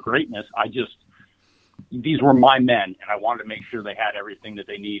 striving for greatness. These were my men, and I wanted to make sure they had everything that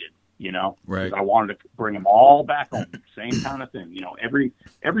they needed. Right. I wanted to bring them all back home. Same kind of thing. Every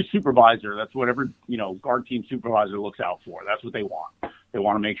supervisor, that's what every, guard team supervisor looks out for. That's what they want. They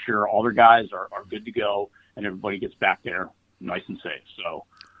want to make sure all their guys are good to go and everybody gets back there nice and safe. So,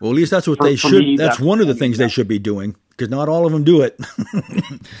 well, at least that's what they should. Me, that's one of the things they should be doing, because not all of them do it.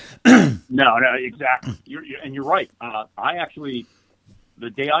 No, exactly. You're right. I actually,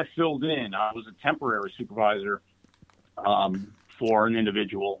 the day I filled in, I was a temporary supervisor, for an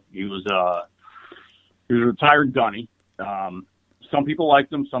individual. He was a retired gunny. Some people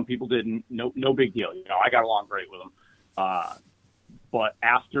liked him, some people didn't. No big deal. I got along great with him. But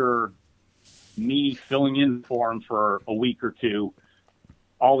after me filling in for him for a week or two,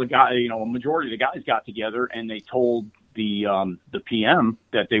 all the guys, a majority of the guys got together and they told the PM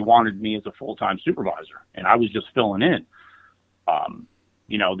that they wanted me as a full-time supervisor, and I was just filling in.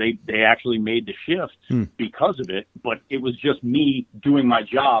 They actually made the shift because of it, but it was just me doing my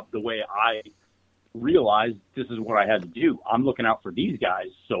job the way I realized this is what I had to do. I'm looking out for these guys.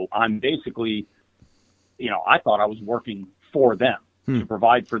 So I'm basically, I thought I was working for them to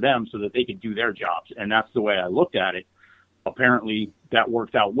provide for them so that they could do their jobs. And that's the way I looked at it. Apparently that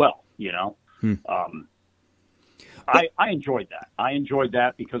worked out well, I enjoyed that. I enjoed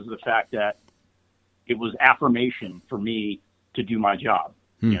that because of the fact that it was affirmation for me to do my job,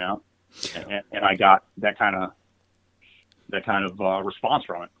 and I got that kind of response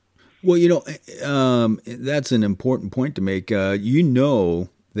from it. Well, that's an important point to make.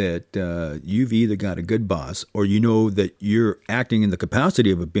 That you've either got a good boss or that you're acting in the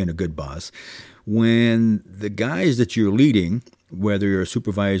capacity of being a good boss when the guys that you're leading, whether you're a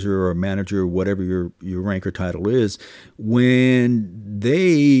supervisor or a manager or whatever your rank or title is, when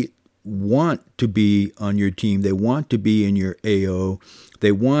they want to be on your team, they want to be in your AO,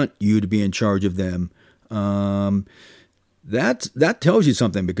 they want you to be in charge of them. That tells you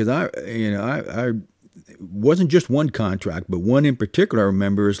something, because I wasn't just one contract, but one in particular I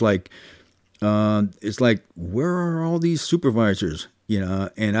remember is like, it's like, where are all these supervisors?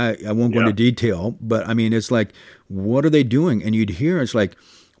 And I won't go into detail, but I mean, it's like, what are they doing? And you'd hear, it's like,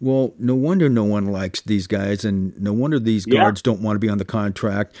 well, no wonder no one likes these guys, and no wonder these guards don't want to be on the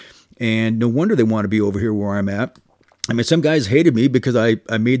contract, and no wonder they want to be over here where I'm at. I mean, some guys hated me because I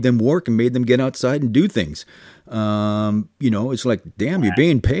made them work and made them get outside and do things. It's like, damn, you're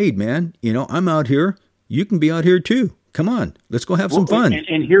being paid, man. I'm out here. You can be out here too. Come on, let's go have some fun.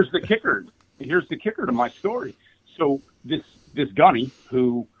 And here's the kicker. Here's the kicker to my story. So this gunny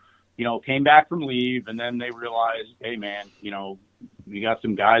who, came back from leave, and then they realized, hey man, we got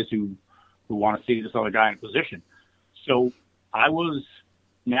some guys who want to see this other guy in a position. So I was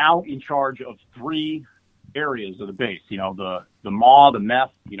now in charge of 3 areas of the base. The MAW, the MEF,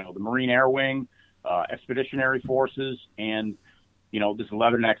 the Marine Air Wing, Expeditionary Forces, and this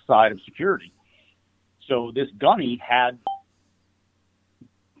 11X side of security. So this gunny had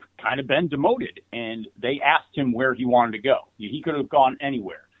kind of been demoted, and they asked him where he wanted to go. He could have gone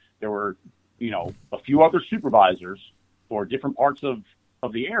anywhere. There were, a few other supervisors for different parts of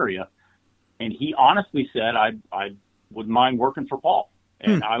the area, and he honestly said, I wouldn't mind working for Paul.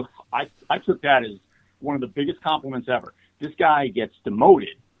 And I took that as one of the biggest compliments ever. This guy gets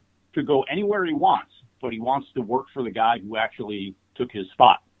demoted to go anywhere he wants, but he wants to work for the guy who actually took his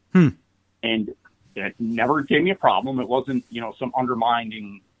spot. And it never gave me a problem. It wasn't, some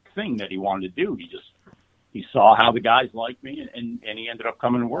undermining thing that he wanted to do. He saw how the guys liked me, and he ended up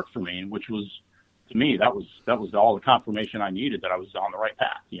coming to work for me, and which was, to me, that was all the confirmation I needed that I was on the right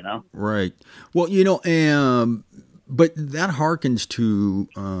path, Right. Well, but that harkens to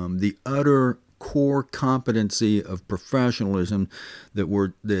the utter core competency of professionalism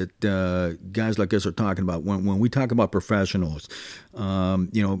that guys like us are talking about. When we talk about professionals, all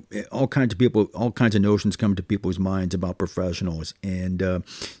kinds of people, all kinds of notions come to people's minds about professionals. And,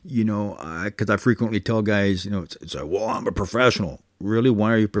 because I frequently tell guys, it's like, well, I'm a professional. Really?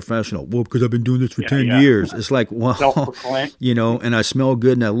 Why are you a professional? Well, because I've been doing this for 10 years. It's like, well, and I smell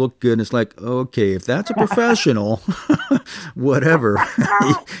good and I look good. And it's like, okay, if that's a professional, whatever,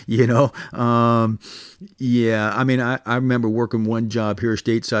 yeah. I mean, I remember working one job here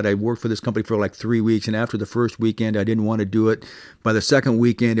stateside. I worked for this company for like 3 weeks. And after the first weekend, I didn't want to do it. By the second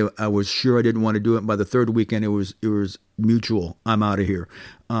weekend, I was sure I didn't want to do it. And by the third weekend, it was mutual. I'm out of here.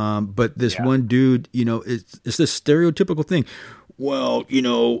 But this one dude, it's this stereotypical thing. Well,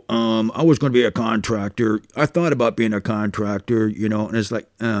 I was going to be a contractor. I thought about being a contractor, and it's like,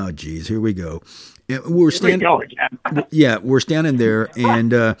 oh, geez, here we go. And we're standing there,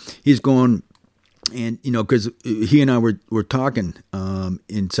 and he's going, and because he and I were talking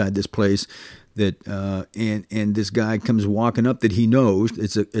inside this place that, and this guy comes walking up that he knows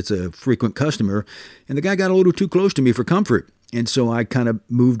it's a frequent customer, and the guy got a little too close to me for comfort. And so I kind of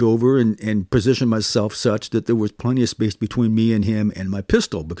moved over and positioned myself such that there was plenty of space between me and him and my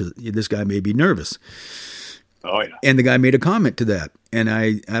pistol, because this guy may be nervous. Oh, yeah. And the guy made a comment to that. And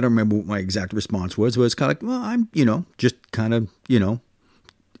I don't remember what my exact response was, but it's kind of like, well, I'm, just kind of,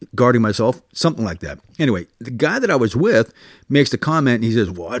 guarding myself, something like that. Anyway, the guy that I was with makes the comment, and he says,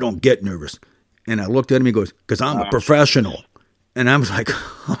 well, I don't get nervous. And I looked at him, he goes, because I'm a professional. And I was like,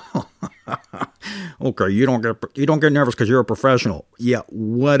 okay, you don't get nervous because you're a professional. Yeah,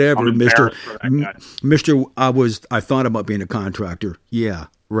 whatever, Mister. I thought about being a contractor. Yeah,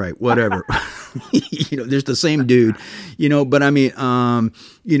 right. Whatever. There's the same dude. But I mean,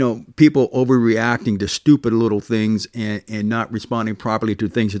 people overreacting to stupid little things and not responding properly to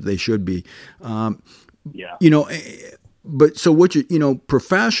things that they should be. But so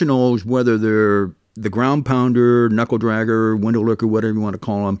professionals, whether they're the ground pounder, knuckle dragger, window lurker, whatever you want to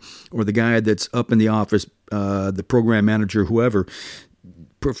call them, or the guy that's up in the office, the program manager, whoever,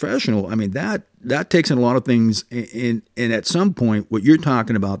 professional, I mean, that takes in a lot of things. And at some point, what you're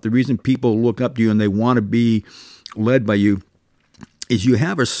talking about, the reason people look up to you and they want to be led by you is you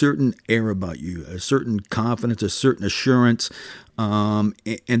have a certain air about you, a certain confidence, a certain assurance, and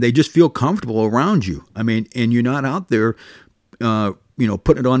they just feel comfortable around you. I mean, and you're not out there, putting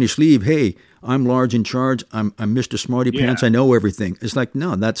it on your sleeve. Hey, I'm large in charge. I'm Mr. Smarty Pants. I know everything. It's like,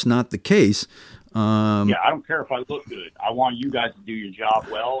 no, that's not the case. I don't care if I look good. I want you guys to do your job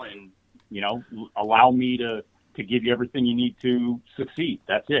well, and allow me to give you everything you need to succeed.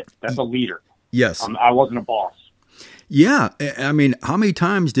 That's it. That's a leader. Yes. I wasn't a boss. Yeah, I mean, how many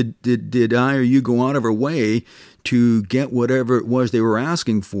times did I or you go out of our way to get whatever it was they were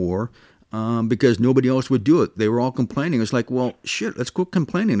asking for? Because nobody else would do it. They were all complaining. It's like, well, shit, let's go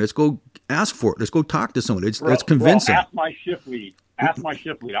complaining. Let's go ask for it. Let's go talk to someone. Let's convince them. Ask my shift lead. I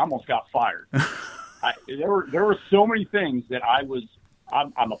almost got fired. There were so many things that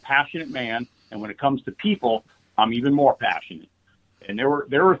I'm a passionate man, and when it comes to people, I'm even more passionate. And there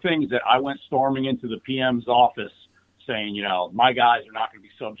were things that I went storming into the PM's office saying, my guys are not going to be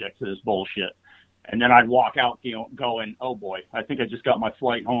subject to this bullshit. And then I'd walk out, going, oh boy, I think I just got my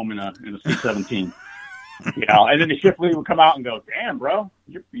flight home in a C-17. And then the shift leader would come out and go, "Damn, bro,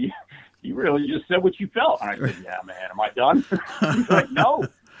 you really just said what you felt." And I said, "Yeah, man, am I done?" He's like, "No."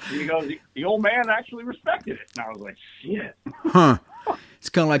 He goes, "The old man actually respected it." And I was like, "Shit." Huh. It's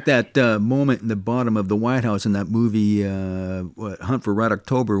kind of like that moment in the bottom of the White House in that movie, Hunt for Red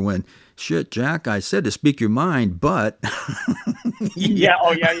October, when, "Shit, Jack, I said to speak your mind, but..." Yeah.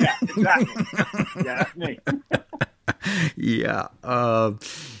 Oh, yeah. Exactly. Yeah, that's me. Yeah.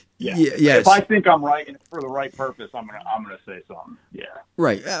 Yeah. Yeah. If I think I'm right and it's for the right purpose, I'm gonna say something. Yeah.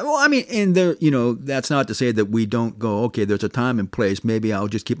 Right. Well, I mean, and there, that's not to say that we don't go, okay, there's a time and place. Maybe I'll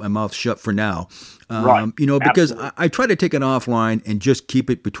just keep my mouth shut for now. Right. Because Absolutely. I try to take it offline and just keep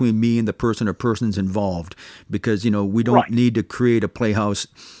it between me and the person or persons involved, because, we don't Right. need to create a Playhouse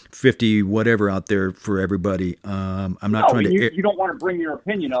 50 whatever out there for everybody. I'm not trying to. You don't want to bring your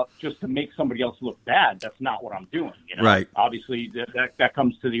opinion up just to make somebody else look bad. That's not what I'm doing. Right. Obviously, that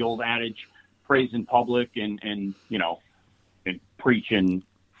comes to the old adage: praise in public and and preach in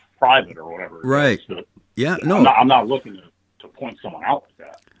private or whatever. Right. So, Yeah. No. I'm not looking to point someone out like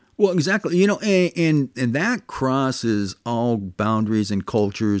that. Well, exactly. And that crosses all boundaries and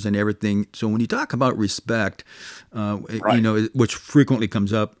cultures and everything. So when you talk about respect, Right. which frequently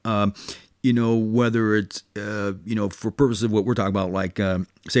comes up, whether it's, for purposes of what we're talking about, like,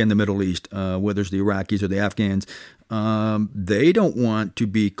 say in the Middle East, whether it's the Iraqis or the Afghans, they don't want to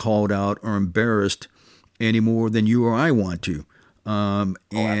be called out or embarrassed any more than you or I want to. And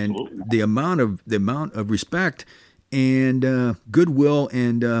Absolutely. the amount of respect and goodwill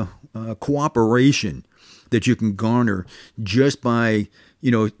and cooperation that you can garner just by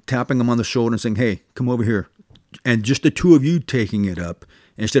tapping them on the shoulder and saying, "Hey, come over here," and just the two of you taking it up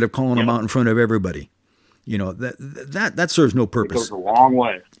instead of calling them out in front of everybody. That serves no It purpose. goes a long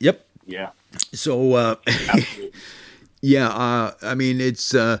way. Yep. Yeah. So Absolutely. yeah, I mean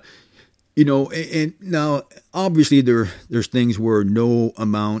it's. And now obviously there's things where no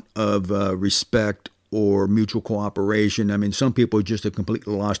amount of respect or mutual cooperation. I mean, some people just have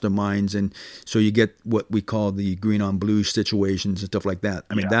completely lost their minds, and so you get what we call the green on blue situations and stuff like that.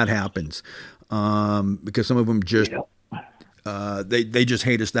 I mean, that happens because some of them just they just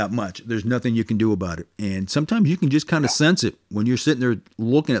hate us that much. There's nothing you can do about it, and sometimes you can just kind of sense it when you're sitting there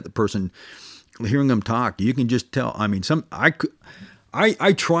looking at the person, hearing them talk. You can just tell. I mean, I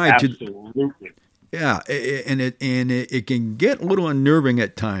try to. Absolutely. Yeah, and it can get a little unnerving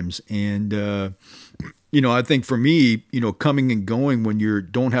at times, and I think for me, coming and going when you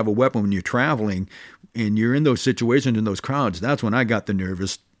don't have a weapon, when you're traveling, and you're in those situations in those crowds, that's when I got the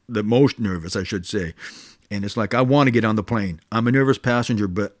most nervous, I should say. And it's like I want to get on the plane. I'm a nervous passenger,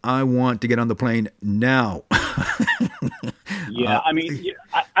 but I want to get on the plane now. Yeah, I mean,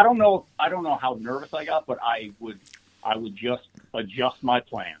 I don't know how nervous I got, but I would just adjust my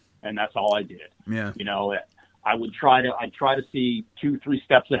plan, and that's all I did. Yeah. I'd try to see 2-3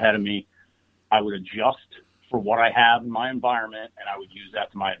 steps ahead of me. I would adjust for what I have in my environment, and I would use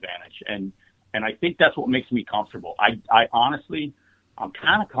that to my advantage. And I think that's what makes me comfortable. I honestly, I'm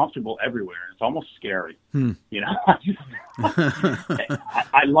kind of comfortable everywhere. It's almost scary.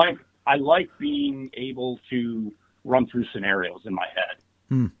 I like being able to run through scenarios in my head.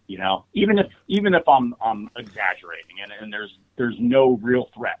 Even if I'm exaggerating and there's no real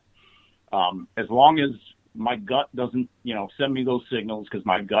threat. As long as my gut doesn't, send me those signals, because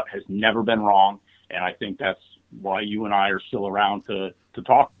my gut has never been wrong. And I think that's why you and I are still around to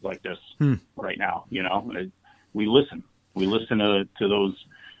talk like this right now. We listen to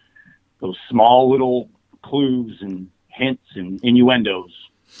those small little clues and hints and innuendos,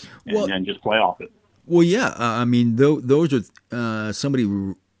 and then just play off it. Well, yeah. I mean, those are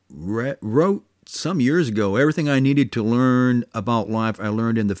somebody wrote some years ago. Everything I needed to learn about life, I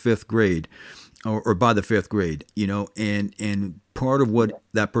learned in the 5th grade, or by the 5th grade. And part of what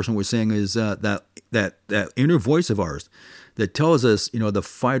that person was saying is that inner voice of ours that tells us, the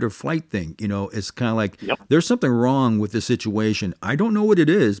fight or flight thing. It's kind of like there's something wrong with this situation. I don't know what it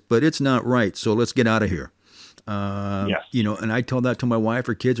is, but it's not right. So let's get out of here. Yes. And I tell that to my wife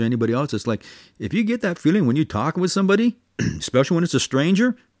or kids or anybody else. It's like, if you get that feeling when you're talking with somebody, especially when it's a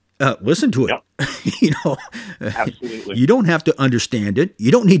stranger, listen to it. Absolutely. You don't have to understand it.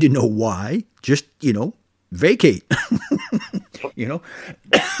 You don't need to know why. Just, vacate.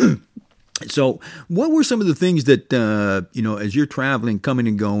 So what were some of the things that, as you're traveling, coming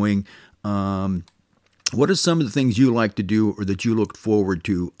and going, what are some of the things you like to do or that you look forward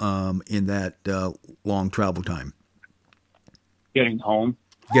to in that long travel time? Getting home.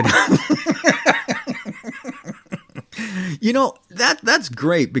 That's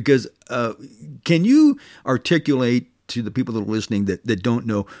great because can you articulate to the people that are listening that don't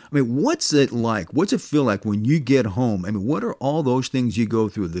know. I mean, what's it like? What's it feel like when you get home? I mean, what are all those things you go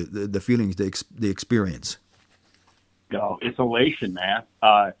through, the feelings, the experience? No, it's elation, man.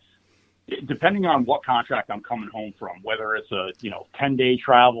 Depending on what contract I'm coming home from, whether it's a 10-day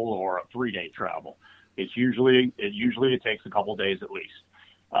travel or a 3-day travel, it usually takes a couple days at least.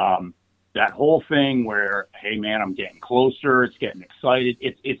 That whole thing where, hey man, I'm getting closer, it's getting excited.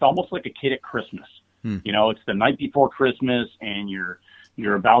 It's almost like a kid at Christmas. It's the night before Christmas, and you're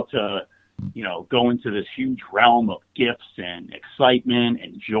about to go into this huge realm of gifts and excitement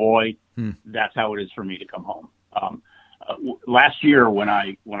and joy. That's how it is for me to come home. Last year when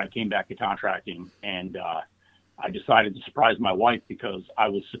I came back to contracting, and I decided to surprise my wife because I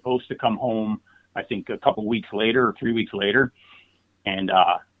was supposed to come home, I think a couple weeks later or 3 weeks later, and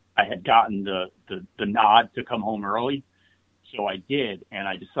I had gotten the nod to come home early. So I did, and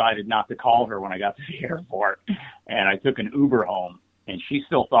I decided not to call her when I got to the airport, and I took an Uber home, and she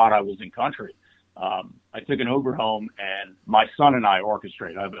still thought I was in country. I took an Uber home, and my son and I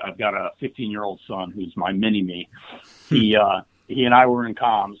orchestrated. I've got a 15-year-old son who's my mini-me. He and I were in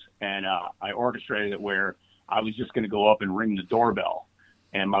comms, and I orchestrated it where I was just going to go up and ring the doorbell,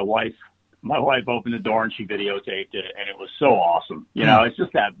 and my wife opened the door and she videotaped it, and it was so awesome. It's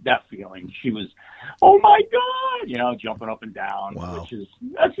just that feeling. She was, oh my God, jumping up and down. Wow.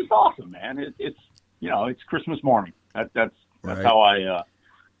 That's just awesome, man. It's Christmas morning. That's Right. how I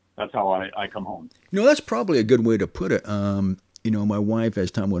come home. That's probably a good way to put it. My wife, as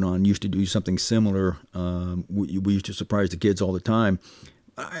time went on, used to do something similar. We used to surprise the kids all the time.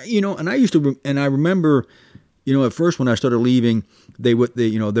 And I remember, at first when I started leaving, they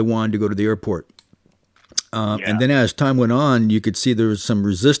wanted to go to the airport. And then as time went on, you could see there was some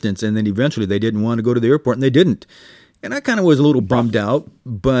resistance, and then eventually they didn't want to go to the airport, and they didn't. And I kind of was a little bummed out,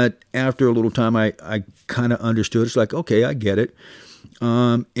 but after a little time, I kind of understood. It's like, okay, I get it.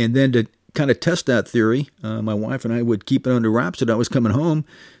 And then to kind of test that theory, my wife and I would keep it under wraps that I was coming home.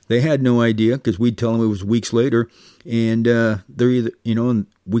 They had no idea because we'd tell them it was weeks later, and they're either, and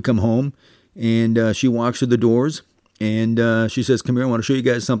we come home, and she walks through the doors, and she says, "Come here, I want to show you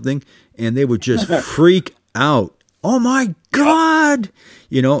guys something," and they would just freak out. Oh my God!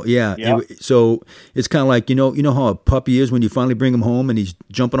 So it's kind of like how a puppy is when you finally bring him home and he's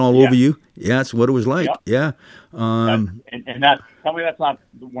jumping all over you. Yeah, that's what it was like. Yeah. And that, tell me that's not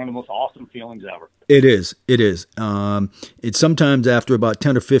one of the most awesome feelings ever. It is. It's sometimes after about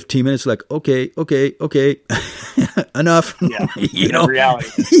 10 or 15 minutes, like, okay, enough. Yeah.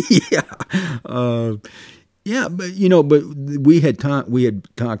 Reality. Yeah. Yeah, but we had talked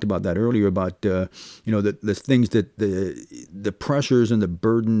about that earlier about the things that the pressures and the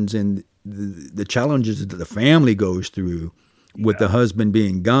burdens and the challenges that the family goes through with the husband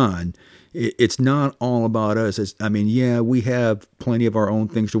being gone. It's not all about us. We have plenty of our own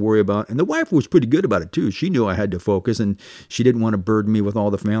things to worry about, and the wife was pretty good about it too. She knew I had to focus, and she didn't want to burden me with all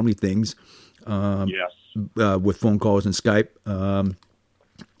the family things. With phone calls and Skype,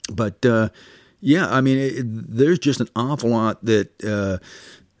 there's just an awful lot that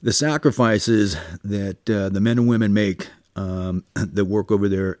the sacrifices that the men and women make that work over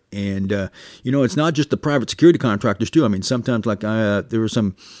there. And, it's not just the private security contractors, too. I mean, sometimes there were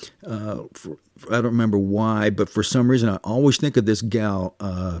some, I don't remember why, but for some reason I always think of this gal,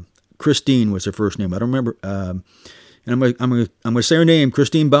 Christine was her first name. I don't remember. And I'm going to say her name,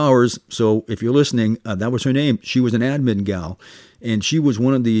 Christine Bowers. So if you're listening, that was her name. She was an admin gal, and she was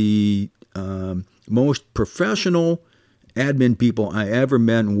one of the most professional admin people I ever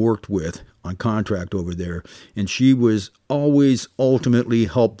met and worked with on contract over there. And she was always ultimately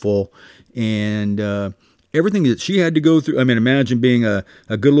helpful, and everything that she had to go through. I mean, imagine being a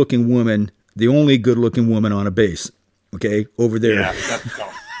good-looking woman, the only good-looking woman on a base, okay, over there. Yeah, that's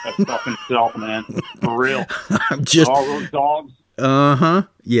tough in itself, man. For real. I'm just all those dogs.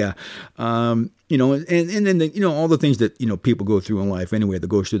 Yeah. And then all the things that people go through in life anyway that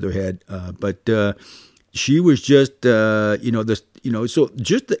goes through their head. But she was just so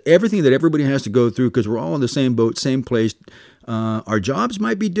just everything that everybody has to go through, because we're all in the same boat, same place. Our jobs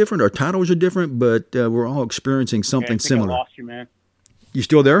might be different, our titles are different, but we're all experiencing something similar. I lost you, man. You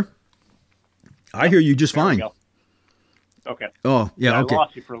still there? I hear you just fine. Okay. Oh, yeah, okay. I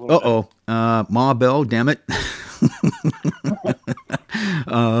lost you for a little bit. Ma Bell, damn it.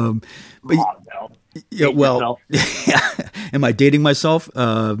 Ma Bell. Yeah, well, am I dating myself?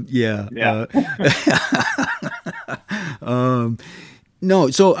 Yeah.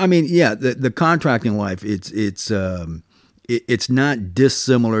 No, so I mean, yeah, the contracting life, it's not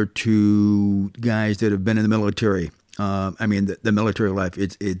dissimilar to guys that have been in the military. The military life,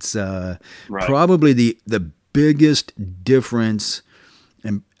 it's right. Probably the biggest difference,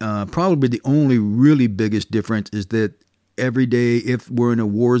 and probably the only really biggest difference, is that every day, if we're in a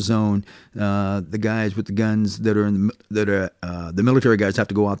war zone, the guys with the guns that are the military guys have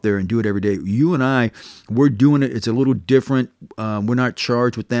to go out there and do it every day. You and I, we're doing it. It's a little different. We're not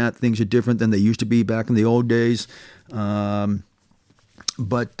charged with that. Things are different than they used to be back in the old days.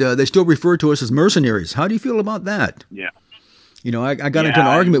 But they still refer to us as mercenaries. How do you feel about that? Yeah. You know, I got into an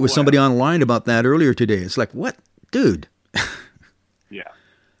argument with somebody online about that earlier today. It's like, what, dude? Yeah.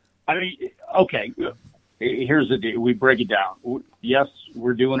 I mean, okay. Here's the deal. We break it down. Yes,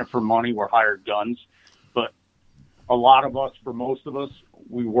 we're doing it for money. We're hired guns. But a lot of us, for most of us,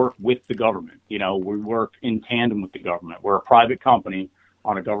 we work with the government. You know, we work in tandem with the government. We're a private company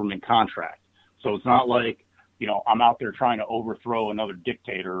on a government contract. So it's not like, you know, I'm out there trying to overthrow another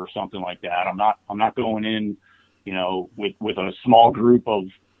dictator or something like that. I'm not going in, you know, with a small group of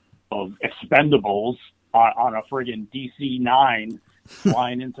expendables on a friggin' DC-9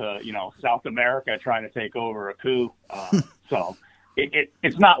 flying into, you know, South America trying to take over a coup. So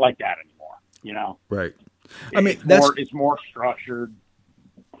it's not like that anymore, you know? Right. I mean, it's more structured.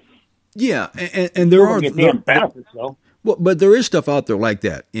 Yeah. And there are benefits though. Well, but there is stuff out there like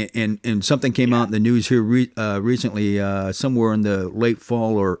that, and something came out in the news here recently, somewhere in the late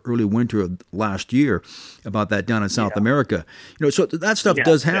fall or early winter of last year, about that down in South America. You know, so that stuff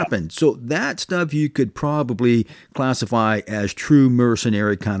does happen. So that stuff you could probably classify as true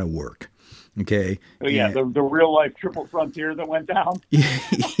mercenary kind of work. Okay. Oh, yeah, the real life triple frontier that went down. Yeah.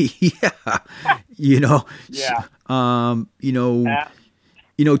 You know. Yeah. You know.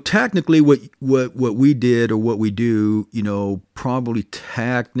 You know, technically what we did or what we do, you know, probably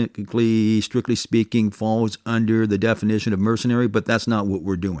technically, strictly speaking, falls under the definition of mercenary, but that's not what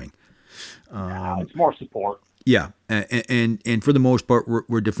we're doing. It's more support. Yeah. And for the most part,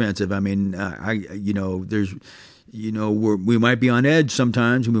 we're defensive. I mean, you know, there's, you know, we might be on edge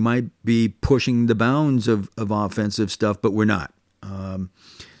sometimes, and we might be pushing the bounds of offensive stuff, but we're not. No,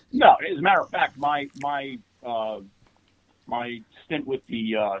 as a matter of fact, my stint with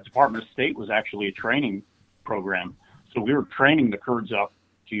the Department of State was actually a training program. So we were training the Kurds up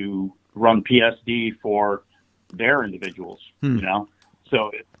to run PSD for their individuals, you know?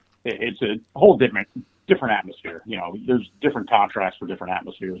 So it's a whole different atmosphere. You know, there's different contracts for different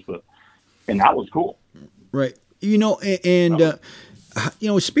atmospheres, and that was cool. Right. You know, and you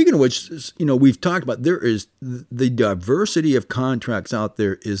know, speaking of which, you know, we've talked about, there is the diversity of contracts out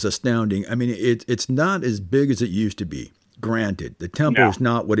there is astounding. I mean, it's not as big as it used to be. Granted, the tempo is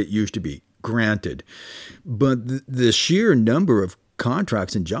not what it used to be. Granted, but the sheer number of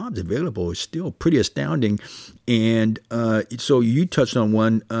contracts and jobs available is still pretty astounding. And so you touched on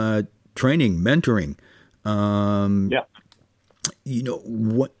one, training, mentoring. You know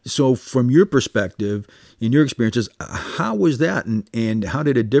what? So from your perspective, in your experiences, how was that, and how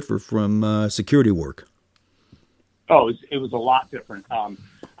did it differ from security work? Oh, it was a lot different.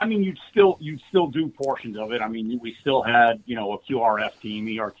 I mean, you'd still do portions of it. I mean, we still had, you know, a QRF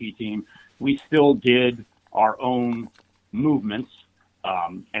team, ERT team. We still did our own movements,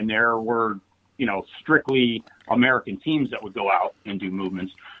 and there were, you know, strictly American teams that would go out and do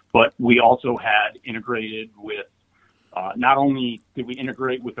movements. But we also had integrated with, not only did we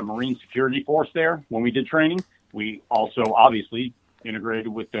integrate with the Marine Security Force there when we did training, we also obviously integrated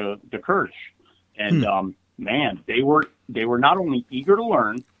with the Kurdish. And man, they were not only eager to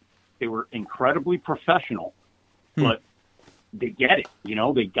learn, they were incredibly professional, but they get it. You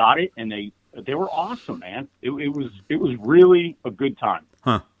know, they got it, and they were awesome, man. It was really a good time.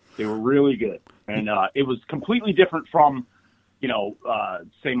 They were really good, and it was completely different from, you know,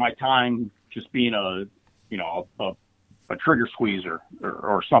 say my time just being a trigger squeezer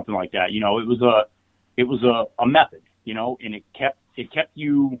or something like that. You know, it was a method, you know, and it kept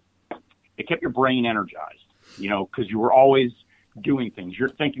your brain energized, you know, because you were always doing things. You're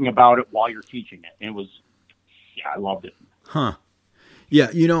thinking about it while you're teaching it. And it was, I loved it. Yeah.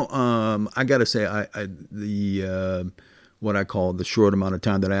 You know, I got to say, what I call the short amount of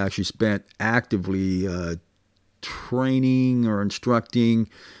time that I actually spent actively training or instructing,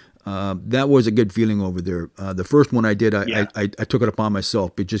 that was a good feeling over there. The first one I did, I took it upon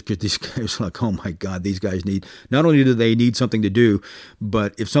myself, but just because these guys, like, oh my God, these guys not only do they need something to do,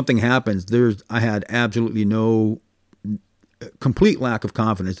 but if something happens, I had absolutely no complete lack of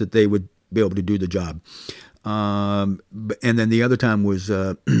confidence that they would be able to do the job. And then the other time was,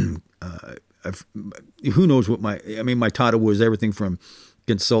 who knows what my title was, everything from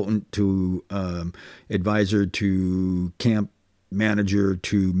consultant to advisor to camp manager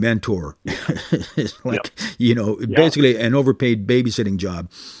to mentor. It's like, Yep. basically an overpaid babysitting job.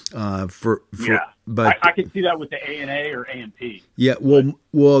 But I can see that with the A&A or A&P. Yeah,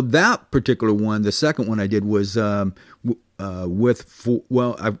 well, that particular one, the second one I did was I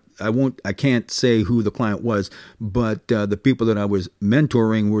can't say who the client was, but the people that I was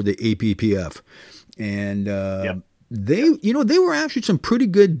mentoring were the APPF, and they were actually some pretty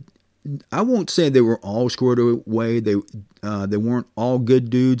good. I won't say they were all squared away. They weren't all good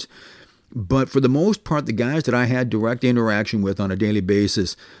dudes, but for the most part, the guys that I had direct interaction with on a daily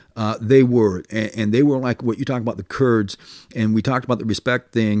basis, they were, and they were like what you talk about the Kurds, and we talked about the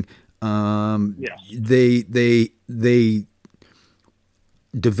respect thing. They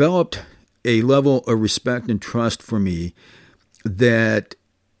developed a level of respect and trust for me that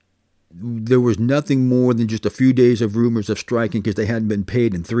there was nothing more than just a few days of rumors of striking because they hadn't been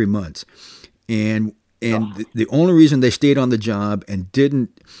paid in 3 months. And the only reason they stayed on the job and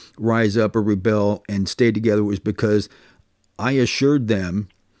didn't rise up or rebel and stay together was because I assured them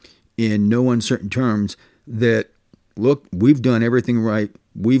in no uncertain terms that, look, we've done everything right.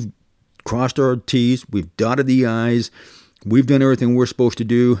 We've crossed our T's. We've dotted the I's. We've done everything we're supposed to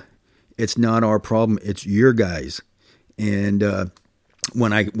do. It's not our problem. It's your guys. And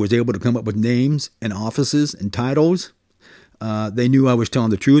when I was able to come up with names and offices and titles, they knew I was telling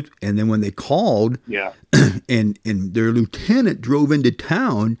the truth. And then when they called, and their lieutenant drove into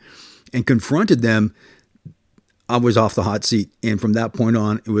town and confronted them, I was off the hot seat. And from that point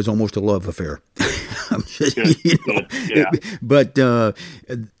on, it was almost a love affair. But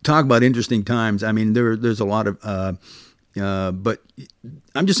talk about interesting times. I mean, there's a lot of, but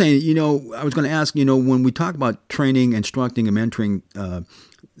I'm just saying, I was going to ask, when we talk about training, instructing, and mentoring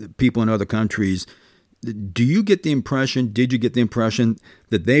people in other countries, did you get the impression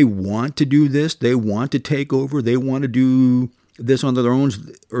that they want to do this? They want to take over? They want to do this on their own?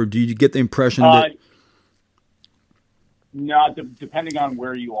 Or do you get the impression that... No, depending on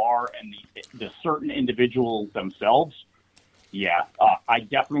where you are and the certain individuals themselves, I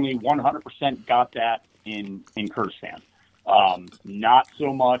definitely 100% got that in Kurdistan. Not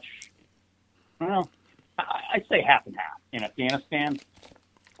so much, well, I'd say half and half in Afghanistan,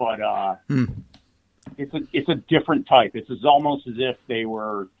 but it's a different type. It's almost as if they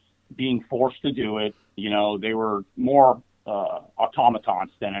were being forced to do it. They were more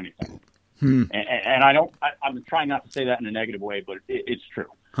automatons than anything. And I'm trying not to say that in a negative way, but it's true.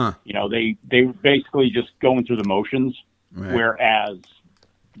 They basically just going through the motions, right. Whereas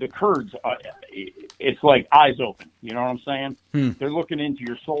the Kurds, it's like eyes open. You know what I'm saying? They're looking into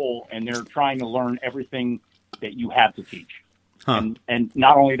your soul and they're trying to learn everything that you have to teach. And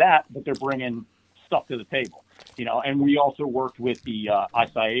not only that, but they're bringing stuff to the table. And we also worked with the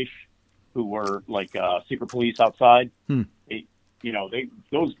ISIH, who were like secret police outside.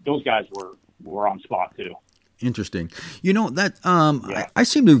 Those guys were on spot too. Interesting. I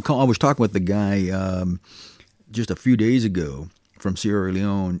seem to recall I was talking with the guy just a few days ago from Sierra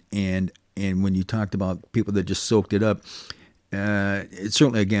Leone, and when you talked about people that just soaked it up, it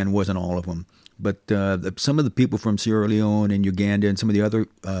certainly again wasn't all of them, but some of the people from Sierra Leone and Uganda and some of the other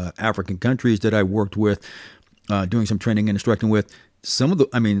African countries that I worked with, doing some training and instructing with, some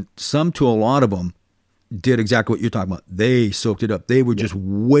to a lot of them did exactly what you're talking about. They soaked it up. They were just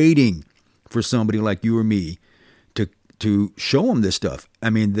waiting for somebody like you or me to show them this stuff.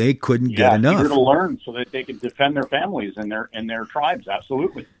 I mean, they couldn't get enough. Eager to learn so that they could defend their families and their tribes.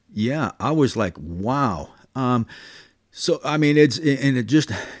 Absolutely. Yeah, I was like, wow. So I mean, it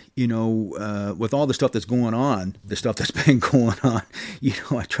just with all the stuff that's going on, the stuff that's been going on,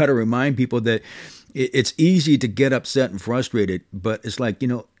 I try to remind people that it's easy to get upset and frustrated, but it's like,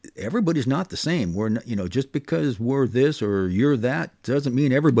 everybody's not the same. We're not, just because we're this or you're that doesn't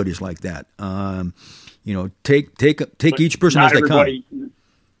mean everybody's like that. Take each person as they come.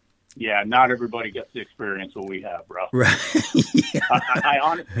 Yeah, not everybody gets the experience what we have, bro. Right. I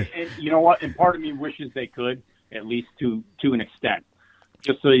honestly, and you know what? And part of me wishes they could, at least to an extent,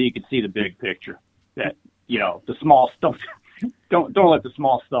 just so that you could see the big picture. That the small stuff. Don't let the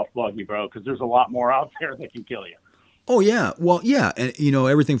small stuff bug you, bro, because there's a lot more out there that can kill you. Oh yeah, well yeah, and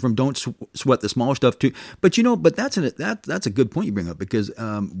everything from don't sweat the small stuff to, but that's a good point you bring up, because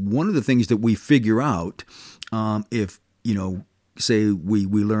one of the things that we figure out, if say we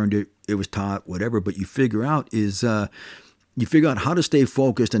learned it was taught whatever, but you figure out is you figure out how to stay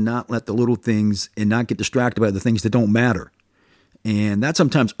focused and not let the little things and not get distracted by the things that don't matter. And that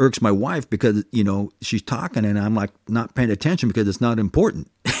sometimes irks my wife because, she's talking and I'm like not paying attention because it's not important.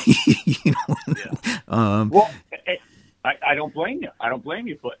 Well, I don't blame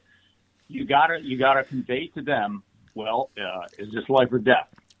you. But you gotta convey to them well, is this life or death?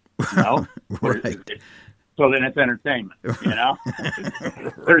 No. Right. So then it's entertainment.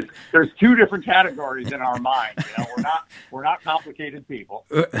 There's two different categories in our mind. We're not complicated people.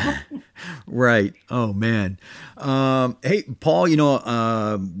 Right. Oh man. Hey, Paul.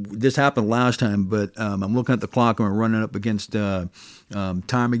 This happened last time, but I'm looking at the clock and we're running up against time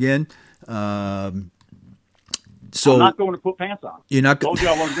again. So I'm not going to put pants on. You're not. Told you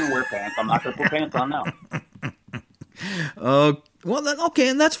I wasn't going to wear pants. I'm not going to put pants on now. Well, okay,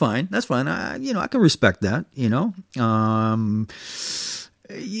 and that's fine. That's fine. I can respect that.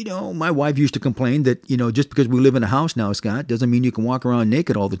 My wife used to complain that just because we live in a house now, Scott, doesn't mean you can walk around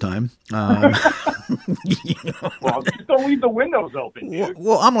naked all the time. Well, just don't leave the windows open, dude.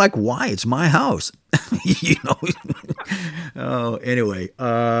 Well, I'm like, why? It's my house. Oh, anyway.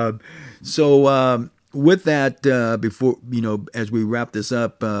 So. With that, before as we wrap this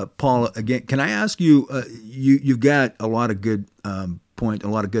up, Paul, again, can I ask you? You've got a lot of good point, a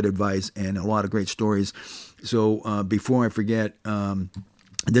lot of good advice, and a lot of great stories. So before I forget,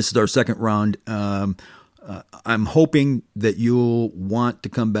 this is our second round. I'm hoping that you'll want to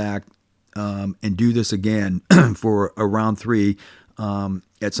come back and do this again for a round 3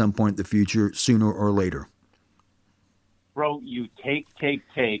 at some point in the future, sooner or later. Bro, you take,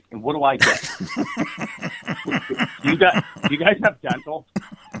 and what do I get? Do you guys have dental?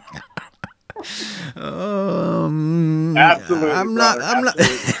 Absolutely. I'm not.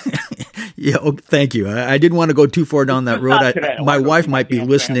 Yeah. Oh, thank you. I didn't want to go too far down that road. My wife might be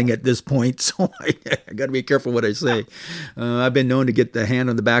listening at this point, so I got to be careful what I say. I've been known to get the hand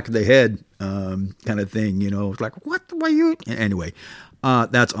on the back of the head, kind of thing. It's like, what were you? Anyway,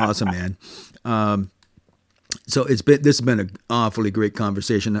 that's awesome, man. So this has been an awfully great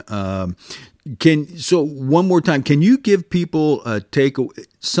conversation. So one more time, can you give people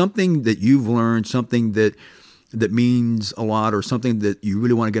something that you've learned, something that means a lot, or something that you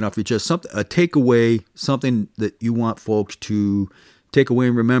really want to get off your chest, a takeaway, something that you want folks to take away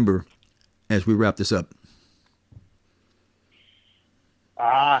and remember as we wrap this up?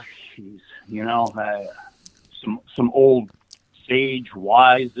 Some old sage,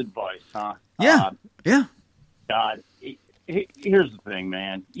 wise advice, huh? Yeah. God, here's the thing,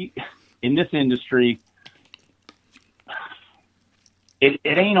 man. In this industry, it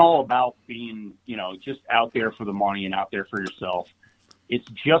ain't all about being, just out there for the money and out there for yourself. It's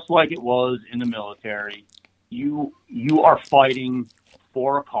just like it was in the military. You are fighting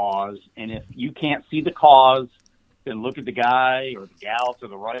for a cause, and if you can't see the cause, then look at the guy or the gal to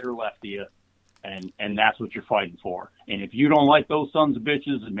the right or left of you, and that's what you're fighting for. And if you don't like those sons of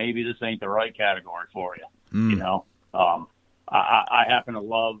bitches, then maybe this ain't the right category for you. I happen to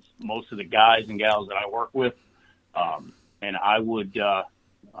love most of the guys and gals that I work with, and I would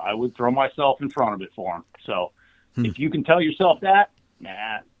throw myself in front of it for them. So if you can tell yourself that,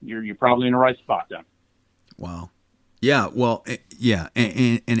 you're probably in the right spot then. Wow. Yeah. Well, yeah.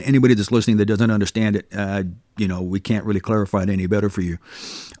 And anybody that's listening that doesn't understand it, we can't really clarify it any better for you.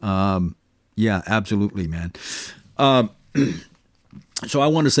 Yeah, absolutely, man. So I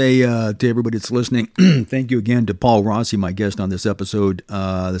want to say to everybody that's listening, thank you again to Paul Rossi, my guest on this episode,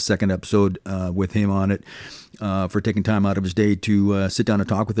 the second episode with him on it, for taking time out of his day to sit down and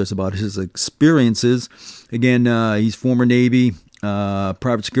talk with us about his experiences. Again, he's former Navy,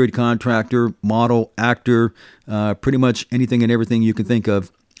 private security contractor, model, actor, pretty much anything and everything you can think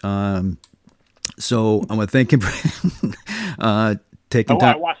of. So I want to thank him for taking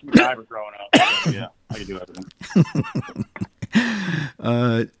time. I watched MacGyver growing up. So yeah, I can do everything.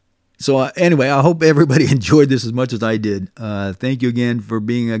 So anyway, I hope everybody enjoyed this as much as I did. Thank you again for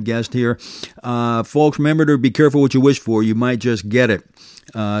being a guest here. Folks, remember to be careful what you wish for. You might just get it.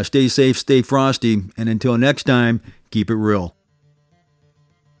 Stay safe, stay frosty, and until next time, keep it real.